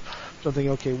couple times. So I'm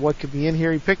thinking, okay, what could be in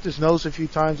here? He picked his nose a few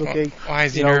times. Okay, why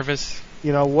is he nervous?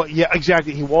 What? Yeah,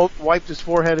 exactly. He wiped his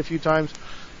forehead a few times.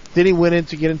 Then he went in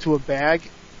to get into a bag.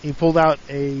 He pulled out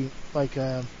a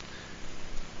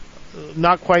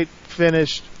not quite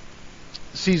finished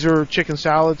Caesar chicken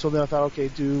salad. So then I thought, okay,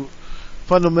 do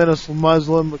fundamentalist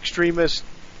Muslim extremist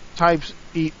types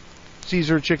eat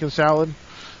Caesar chicken salad?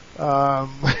 All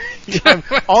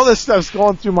this stuff's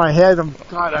going through my head.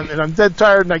 I'm dead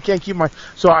tired and I can't keep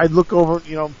so I look over,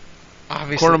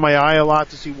 corner of my eye a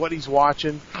lot to see what he's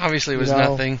watching. Obviously it was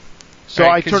nothing. So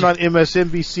I turned on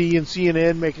MSNBC and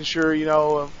CNN, making sure,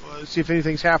 see if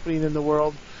anything's happening in the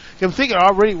world. I'm thinking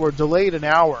already we're delayed an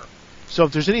hour. So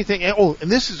if there's anything,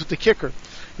 and this is the kicker.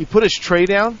 He put his tray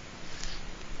down.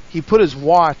 He put his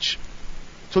watch,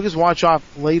 took his watch off,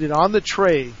 laid it on the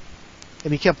tray,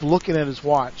 and he kept looking at his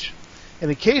watch.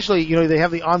 And occasionally, they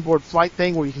have the onboard flight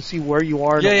thing where you can see where you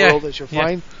are in the world as you're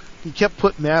flying. Yeah. He kept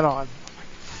putting that on. I'm like,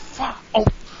 fuck. Oh,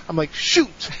 I'm like,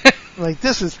 shoot. I'm like,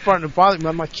 this is starting to bother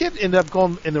me. My kid ended up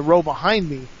going in the row behind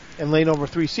me and laying over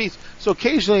 3 seats. So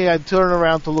occasionally I'd turn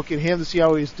around to look at him to see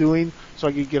how he was doing so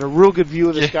I could get a real good view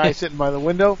of this guy sitting by the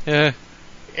window. Yeah.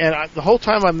 And the whole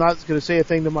time I'm not going to say a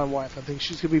thing to my wife. I think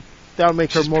that'll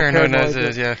make her more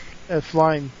paranoid at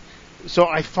flying. So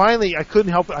I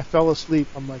couldn't help it. I fell asleep.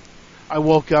 I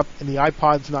woke up and the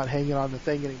iPod's not hanging on the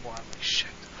thing anymore. I'm like, shit.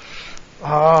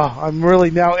 I'm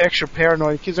really now extra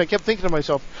paranoid because I kept thinking to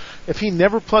myself, if he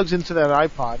never plugs into that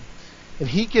iPod and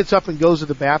he gets up and goes to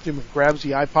the bathroom and grabs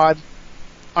the iPod,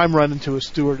 I'm running to a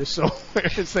stewardess somewhere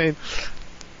saying,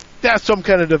 that's some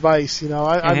kind of device,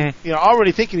 I'm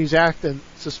already thinking he's acting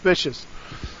suspicious.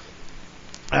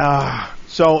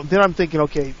 So then I'm thinking,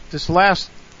 okay, this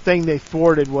last thing they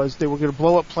thwarted was they were going to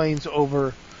blow up planes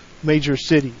over major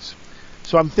cities.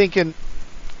 So I'm thinking,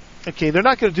 okay, they're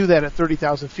not going to do that at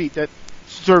 30,000 feet. That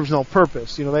serves no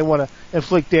purpose. They want to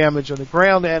inflict damage on the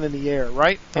ground and in the air,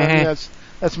 right? Mm-hmm. I mean,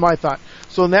 that's my thought.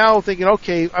 So now I'm thinking,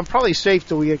 okay, I'm probably safe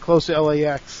till we get close to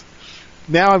LAX.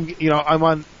 Now I'm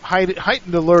on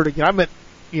heightened alert again. I'm at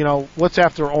what's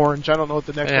after orange? I don't know what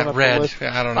the next one up red. the list.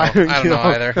 Yeah, I don't know. I don't know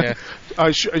either.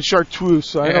 Yeah.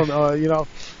 Chartreuse. I don't know.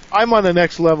 I'm on the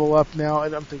next level up now,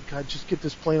 and I'm thinking, God, just get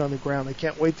this plane on the ground. I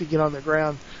can't wait to get on the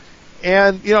ground.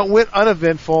 And, it went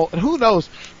uneventful. And who knows,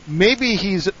 maybe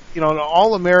he's, an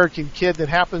all-American kid that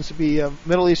happens to be of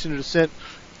Middle Eastern descent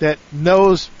that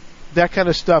knows that kind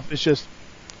of stuff is just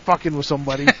fucking with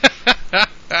somebody.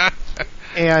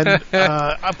 And,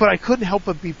 but I couldn't help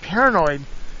but be paranoid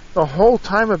the whole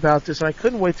time about this, and I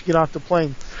couldn't wait to get off the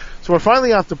plane. So we're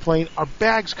finally off the plane. Our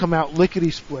bags come out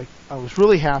lickety-split. I was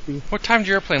really happy. What time did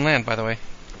your airplane land, by the way?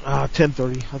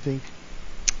 10:30, I think.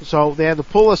 So they had to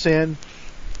pull us in.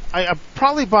 I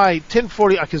probably by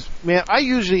 10:40, because, man, I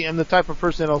usually am the type of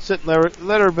person that'll sit and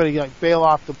let everybody bail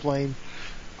off the plane.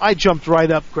 I jumped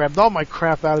right up, grabbed all my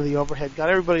crap out of the overhead, got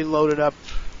everybody loaded up.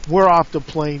 We're off the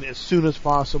plane as soon as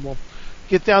possible.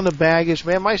 Get down the baggage.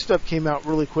 Man, my stuff came out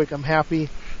really quick. I'm happy.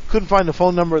 Couldn't find the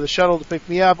phone number of the shuttle to pick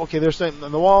me up. Okay, there's something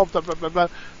on the wall. Blah, blah, blah, blah.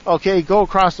 Okay, go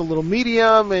across the little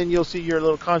medium, and you'll see your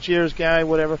little concierge guy,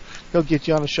 whatever. He'll get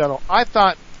you on a shuttle. I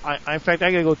thought, in fact,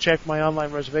 I got to go check my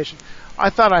online reservation. I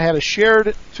thought I had a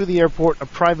shared to the airport, a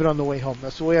private on the way home.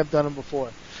 That's the way I've done them before.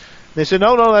 They said,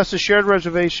 no, that's a shared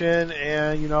reservation,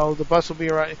 and, the bus will be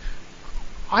around.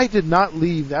 I did not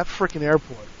leave that frickin'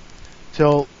 airport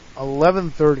till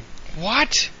 11:30.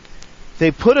 What?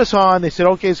 They put us on. They said,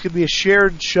 okay, it's going to be a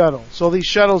shared shuttle. So these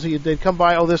shuttles, they'd come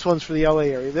by, this one's for the L.A.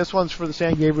 area. This one's for the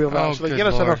San Gabriel Valley. So they get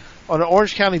us on an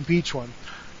Orange County Beach one.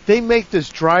 They make this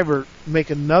driver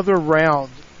make another round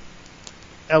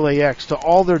LAX to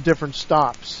all their different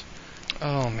stops.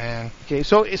 Oh, man. Okay,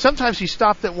 so sometimes he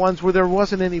stopped at ones where there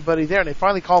wasn't anybody there, and they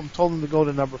finally called him and told him to go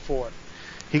to number 4.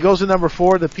 He goes to number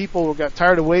 4. The people got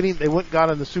tired of waiting. They went and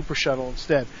got on the super shuttle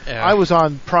instead. Yeah. I was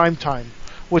on prime time,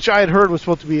 which I had heard was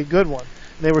supposed to be a good one.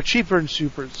 And they were cheaper than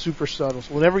super shuttles.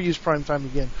 We'll never use prime time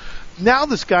again. Now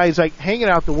this guy's hanging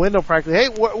out the window practically. Hey,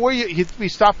 where you? He'd be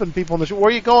stopping people in the where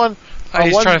are you going?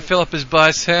 He's trying to fill up his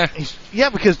bus, huh? Yeah,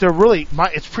 because they're really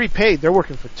it's prepaid. They're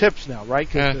working for tips now, right?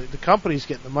 Because the company's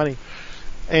getting the money.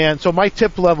 And so my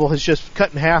tip level has just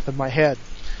cut in half in my head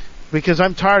because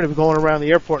I'm tired of going around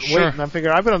the airport and waiting. I'm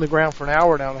figuring I've been on the ground for an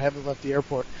hour now and I haven't left the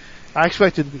airport. I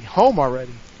expected to be home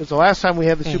already because the last time we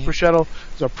had the super shuttle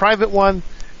was a private one.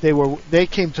 They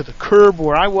came to the curb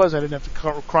where I was. I didn't have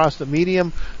to cross the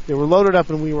medium. They were loaded up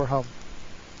and we were home.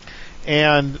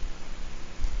 And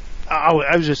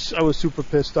I was super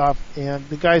pissed off. And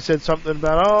the guy said something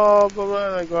about, blah,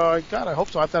 blah. I go, God, I hope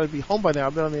so. I thought I'd be home by now.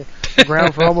 I've been on the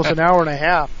ground for almost an hour and a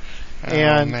half.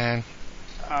 And man.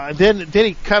 Then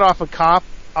he cut off a cop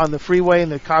on the freeway,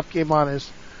 and the cop came on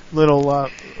his little,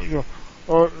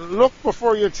 look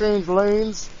before you change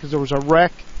lanes, because there was a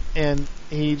wreck. And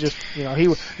he just, he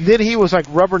was like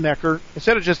rubbernecker.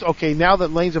 Instead of just, okay, now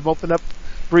that lanes have opened up,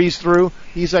 breeze through,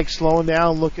 he's like slowing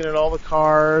down, looking at all the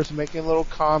cars, making little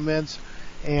comments.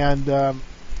 And,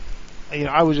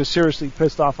 I was just seriously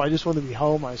pissed off. I just wanted to be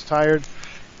home. I was tired.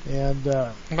 And,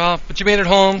 but you made it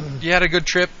home. You had a good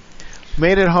trip.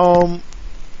 Made it home.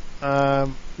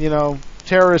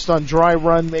 Terrorist on dry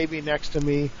run maybe next to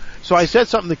me. So I said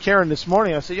something to Karen this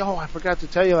morning. I said, I forgot to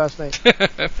tell you last night.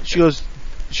 She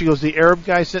goes, the Arab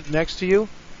guy sitting next to you?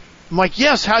 I'm like,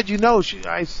 yes, how'd you know? She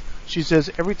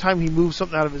says, every time he moves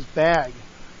something out of his bag,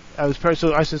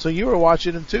 so I said, so you were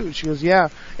watching him too? She goes, yeah.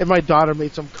 And my daughter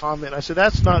made some comment. I said,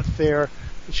 that's not fair.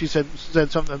 She said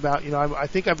something about, I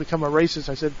think I've become a racist.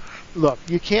 I said, look,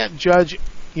 you can't judge,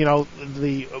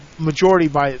 the majority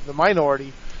by the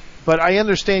minority, but I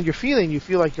understand your feeling. You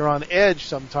feel like you're on edge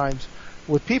sometimes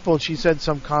with people. And she said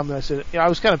some comment. I said, I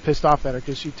was kind of pissed off at her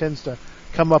because she tends to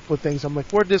come up with things. I'm like,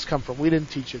 where'd this come from? We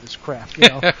didn't teach you this crap,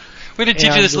 We didn't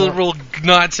teach you this liberal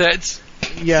nonsense.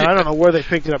 Yeah, I don't know where they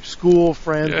picked it up, school,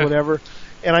 friends, whatever.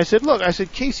 And I said, look,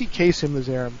 Casey Kasem is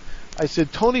Aram. I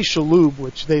said, Tony Shalhoub,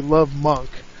 which they love Monk,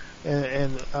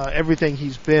 and everything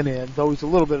he's been in, though he's a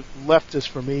little bit leftist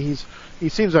for me, he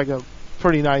seems like a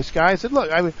pretty nice guy. I said, look,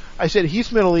 I said,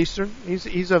 he's Middle Eastern.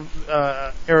 He's of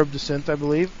Arab descent, I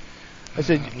believe. I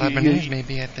said, Lebanese,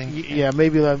 maybe, I think. Yeah,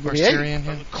 maybe Lebanese. Or Syrian.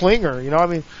 Yeah.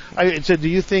 Klinger, I said, do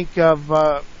you think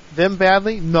of them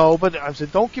badly? No, but I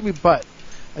said, don't give me but.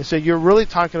 I said, you're really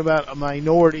talking about a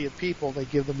minority of people. They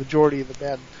give the majority of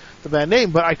the bad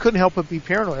name. But I couldn't help but be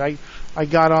paranoid. I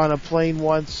got on a plane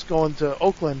once going to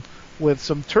Oakland with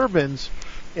some turbans,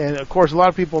 and of course, a lot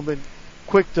of people have been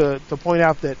quick to point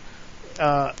out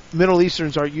that Middle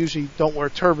Easterns usually don't wear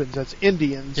turbans. That's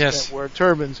Indians that wear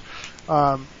turbans.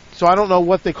 So I don't know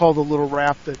what they call the little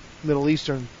wrap that Middle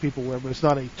Eastern people wear, but it's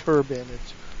not a turban.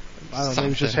 It's, I don't know,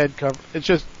 maybe it's just head cover. It's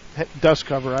just dust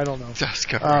cover. I don't know. Dust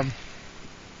cover.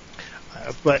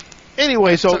 But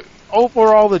Anyway, so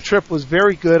overall the trip was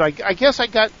very good. I guess I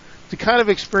got to kind of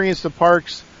experience the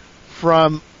parks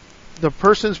from the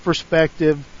person's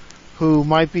perspective who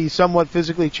might be somewhat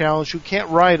physically challenged, who can't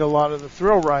ride a lot of the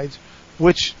thrill rides,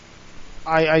 which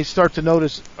I start to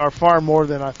notice are far more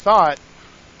than I thought,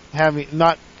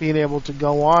 not being able to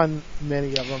go on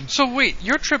many of them. So wait,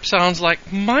 your trip sounds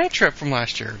like my trip from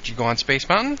last year. Did you go on Space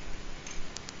Mountain?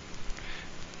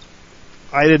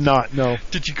 I did not, no.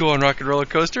 Did you go on Rocket Roller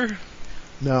Coaster?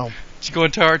 No. Did you go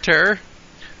on Tower of Terror?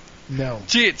 No.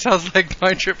 Gee, it sounds like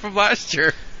my trip from last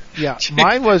year. Yeah,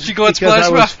 mine was you go on because Splash I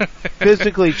was Mountain?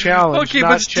 physically challenged, okay,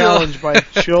 not challenged by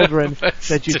children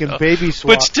that you can baby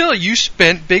swap. But still, you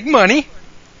spent big money.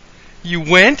 You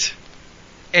went,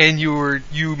 and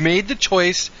you made the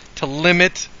choice to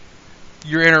limit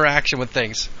your interaction with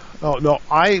things. Oh no,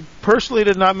 I personally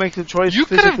did not make the choice. You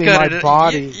could have physically, got my it.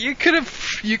 body. You could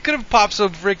have popped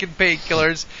some freaking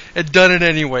painkillers and done it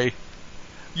anyway.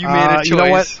 You made a choice. You know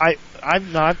what?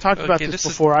 I've talked about this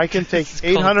before. I can take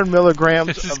 800 milligrams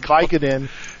of Vicodin.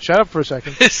 Shut up for a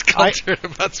second. This culture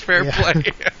about fair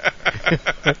play.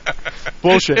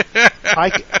 Bullshit.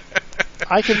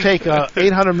 I can take a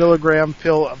 800 milligram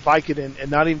pill of Vicodin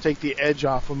and not even take the edge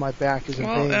off when my back is in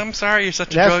pain. Well, I'm sorry, you're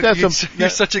such a you're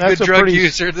such a good drug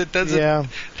user that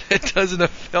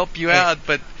doesn't help you out.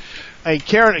 But hey,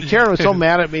 Karen was so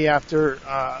mad at me after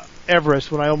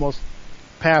Everest when I almost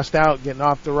passed out getting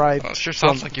off the ride. Well, it sure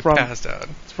sounds like you passed out.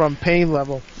 From pain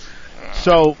level.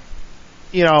 So,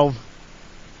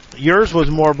 yours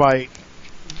was more by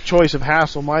choice of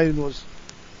hassle. Mine was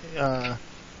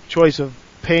choice of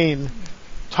pain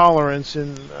tolerance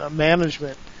and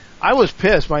management. I was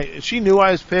pissed. She knew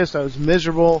I was pissed. I was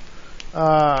miserable.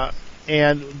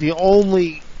 And the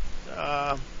only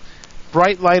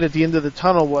bright light at the end of the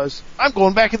tunnel was, I'm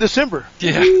going back in December.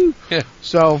 Yeah. Yeah.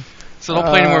 So don't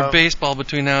play any more baseball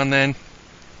between now and then.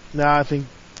 Nah, I think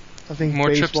more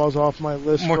baseball's off my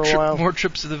list for a while. More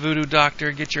trips to the voodoo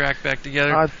doctor. Get your act back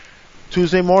together.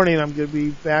 Tuesday morning, I'm going to be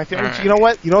back there. Right. You know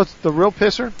what? You know what's the real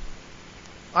pisser?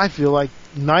 I feel like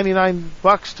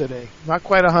 $99 today. Not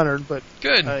quite 100, but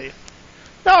good.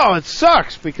 No, it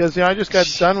sucks because I just got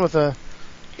done with a.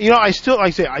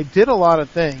 I did a lot of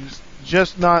things,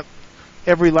 just not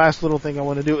every last little thing I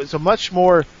want to do. It's a much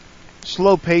more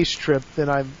slow-paced trip than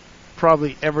I've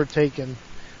probably ever taken.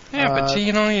 Yeah, but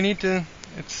you need to.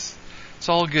 It's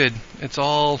all good. It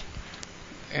all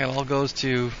goes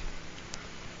to.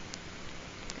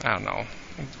 I don't know.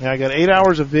 Yeah, I got 8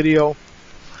 hours of video,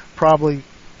 probably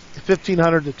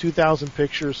 1,500 to 2,000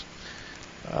 pictures.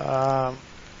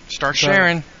 Start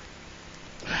sharing.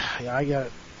 Yeah, I got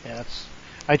it. Yeah,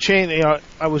 I changed.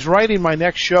 I was writing my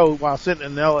next show while sitting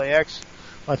in LAX.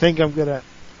 I think I'm gonna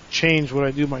change what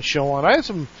I do my show on.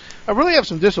 I really have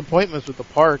some disappointments with the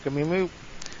park. I mean,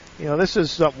 this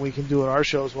is something we can do at our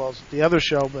show as well as the other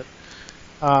show. But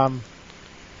I'm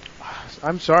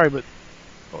sorry, but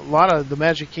a lot of the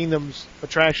Magic Kingdom's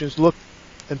attractions look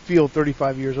and feel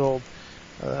 35 years old.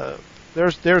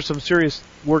 There's some serious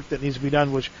work that needs to be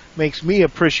done, which makes me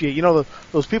appreciate.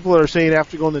 Those people that are saying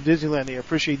after going to Disneyland they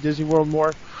appreciate Disney World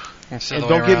more. And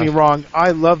don't get me wrong,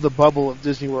 I love the bubble of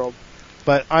Disney World,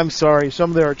 but I'm sorry,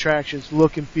 some of their attractions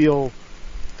look and feel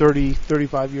 30,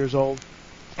 35 years old.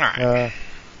 All right.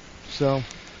 So.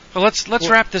 Well, let's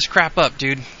wrap this crap up,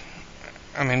 dude.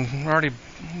 I mean,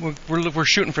 we're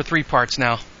shooting for 3 parts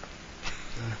now.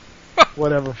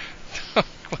 Whatever.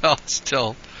 Well,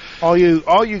 still. All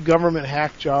you government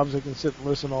hack jobs that can sit and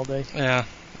listen all day. Yeah,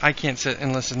 I can't sit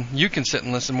and listen. You can sit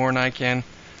and listen more than I can.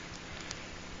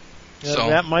 Yeah, so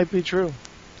that might be true.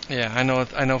 Yeah, I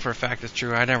know for a fact it's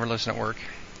true. I never listen at work.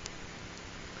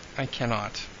 I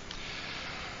cannot.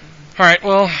 All right,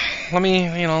 well, let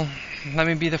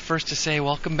me be the first to say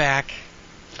welcome back.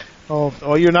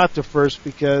 Oh, you're not the first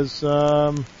because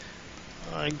I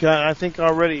think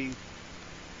already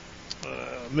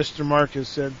Mr. Mark has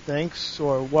said thanks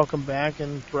or welcome back,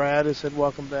 and Brad has said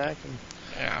welcome back. And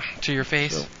yeah, to your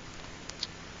face.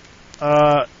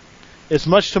 So, as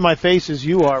much to my face as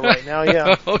you are right now,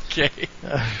 yeah. Okay.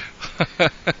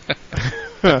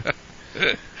 All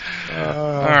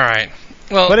right.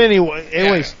 Well, but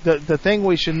anyways, yeah. The thing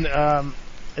we should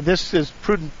this is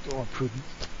prudent.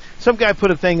 Some guy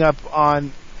put a thing up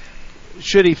on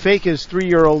should he fake his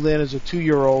 3-year-old in as a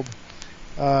 2-year-old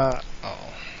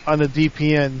on the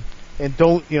DPN, and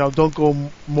don't go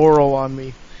moral on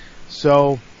me.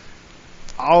 So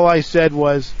all I said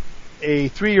was a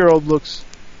 3-year-old looks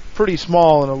pretty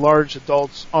small in a large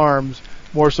adult's arms,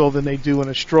 more so than they do in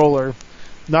a stroller.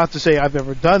 Not to say I've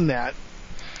ever done that.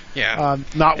 Yeah.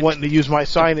 Not wanting to use my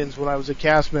sign-ins when I was a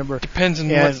cast member. Depends on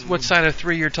what side of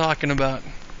 3 you're talking about.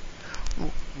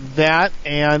 that,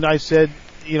 and I said,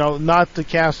 not to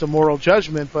cast a moral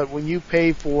judgment, but when you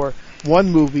pay for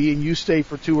one movie and you stay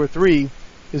for 2 or 3,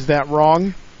 is that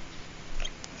wrong?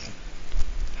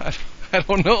 I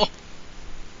don't know.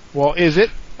 Well, is it?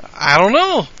 I don't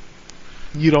know.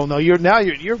 You don't know. You're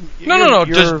No.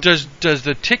 Does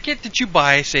the ticket that you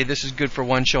buy say this is good for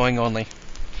one showing only?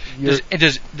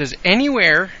 Does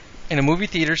anywhere in a movie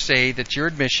theater say that your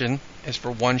admission is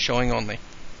for one showing only?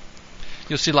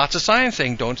 You'll see lots of signs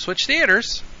saying don't switch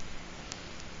theaters.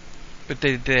 But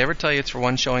did they ever tell you it's for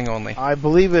one showing only? I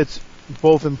believe it's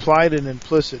both implied and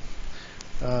implicit.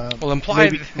 Well,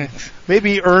 implied.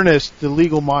 Maybe Ernest, the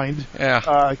legal mind,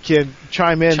 can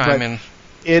chime in.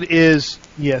 It is,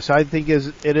 yes, I think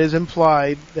it is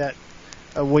implied that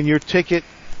when your ticket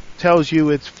tells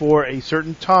you it's for a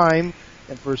certain time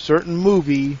and for a certain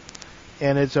movie,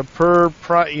 and it's a per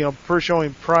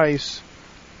showing price,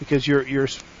 because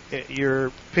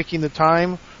you're picking the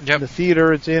time, the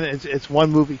theater it's in, it's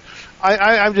one movie.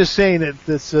 I'm just saying that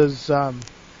this is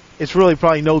it's really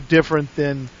probably no different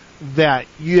than that.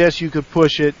 Yes, you could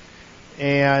push it,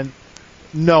 and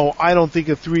no, I don't think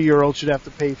a 3-year-old should have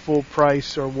to pay full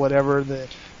price or whatever.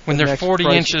 When they're 40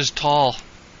 inches tall.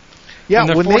 Yeah,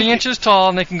 when they're 40 inches tall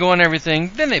and they can go on everything,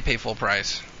 then they pay full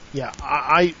price. Yeah,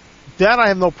 I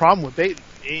have no problem with.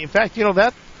 In fact,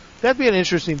 that'd be an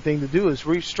interesting thing to do, is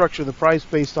restructure the price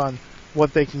based on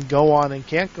what they can go on and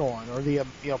can't go on, or the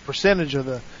percentage of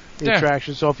the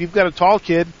attraction. So if you've got a tall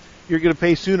kid, you're going to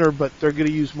pay sooner, but they're going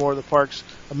to use more of the park's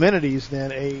amenities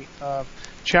than a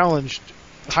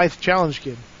height challenge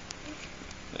kid.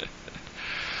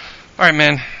 All right,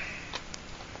 man.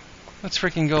 Let's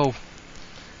freaking go.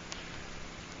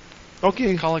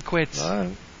 Okay. Call it quits. All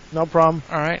right. No problem.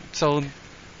 All right. So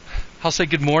I'll say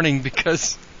good morning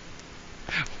because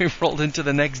we rolled into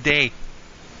the next day.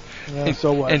 Yeah,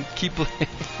 so what? And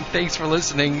thanks for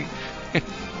listening.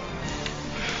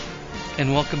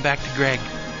 And welcome back to Greg.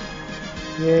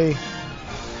 Yay.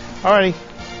 Alrighty.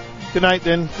 Good night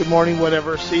then. Good morning,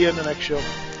 whatever. See you in the next show.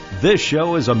 This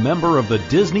show is a member of the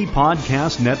Disney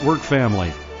Podcast Network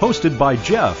family, hosted by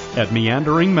Jeff at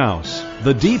Meandering Mouse.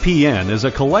 The DPN is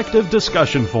a collective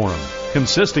discussion forum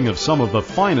consisting of some of the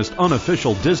finest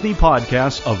unofficial Disney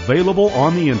podcasts available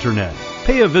on the internet.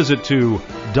 Pay a visit to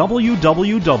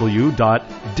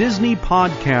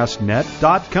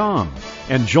www.disneypodcastnet.com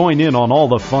and join in on all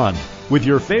the fun with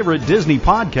your favorite Disney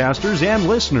podcasters and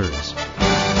listeners.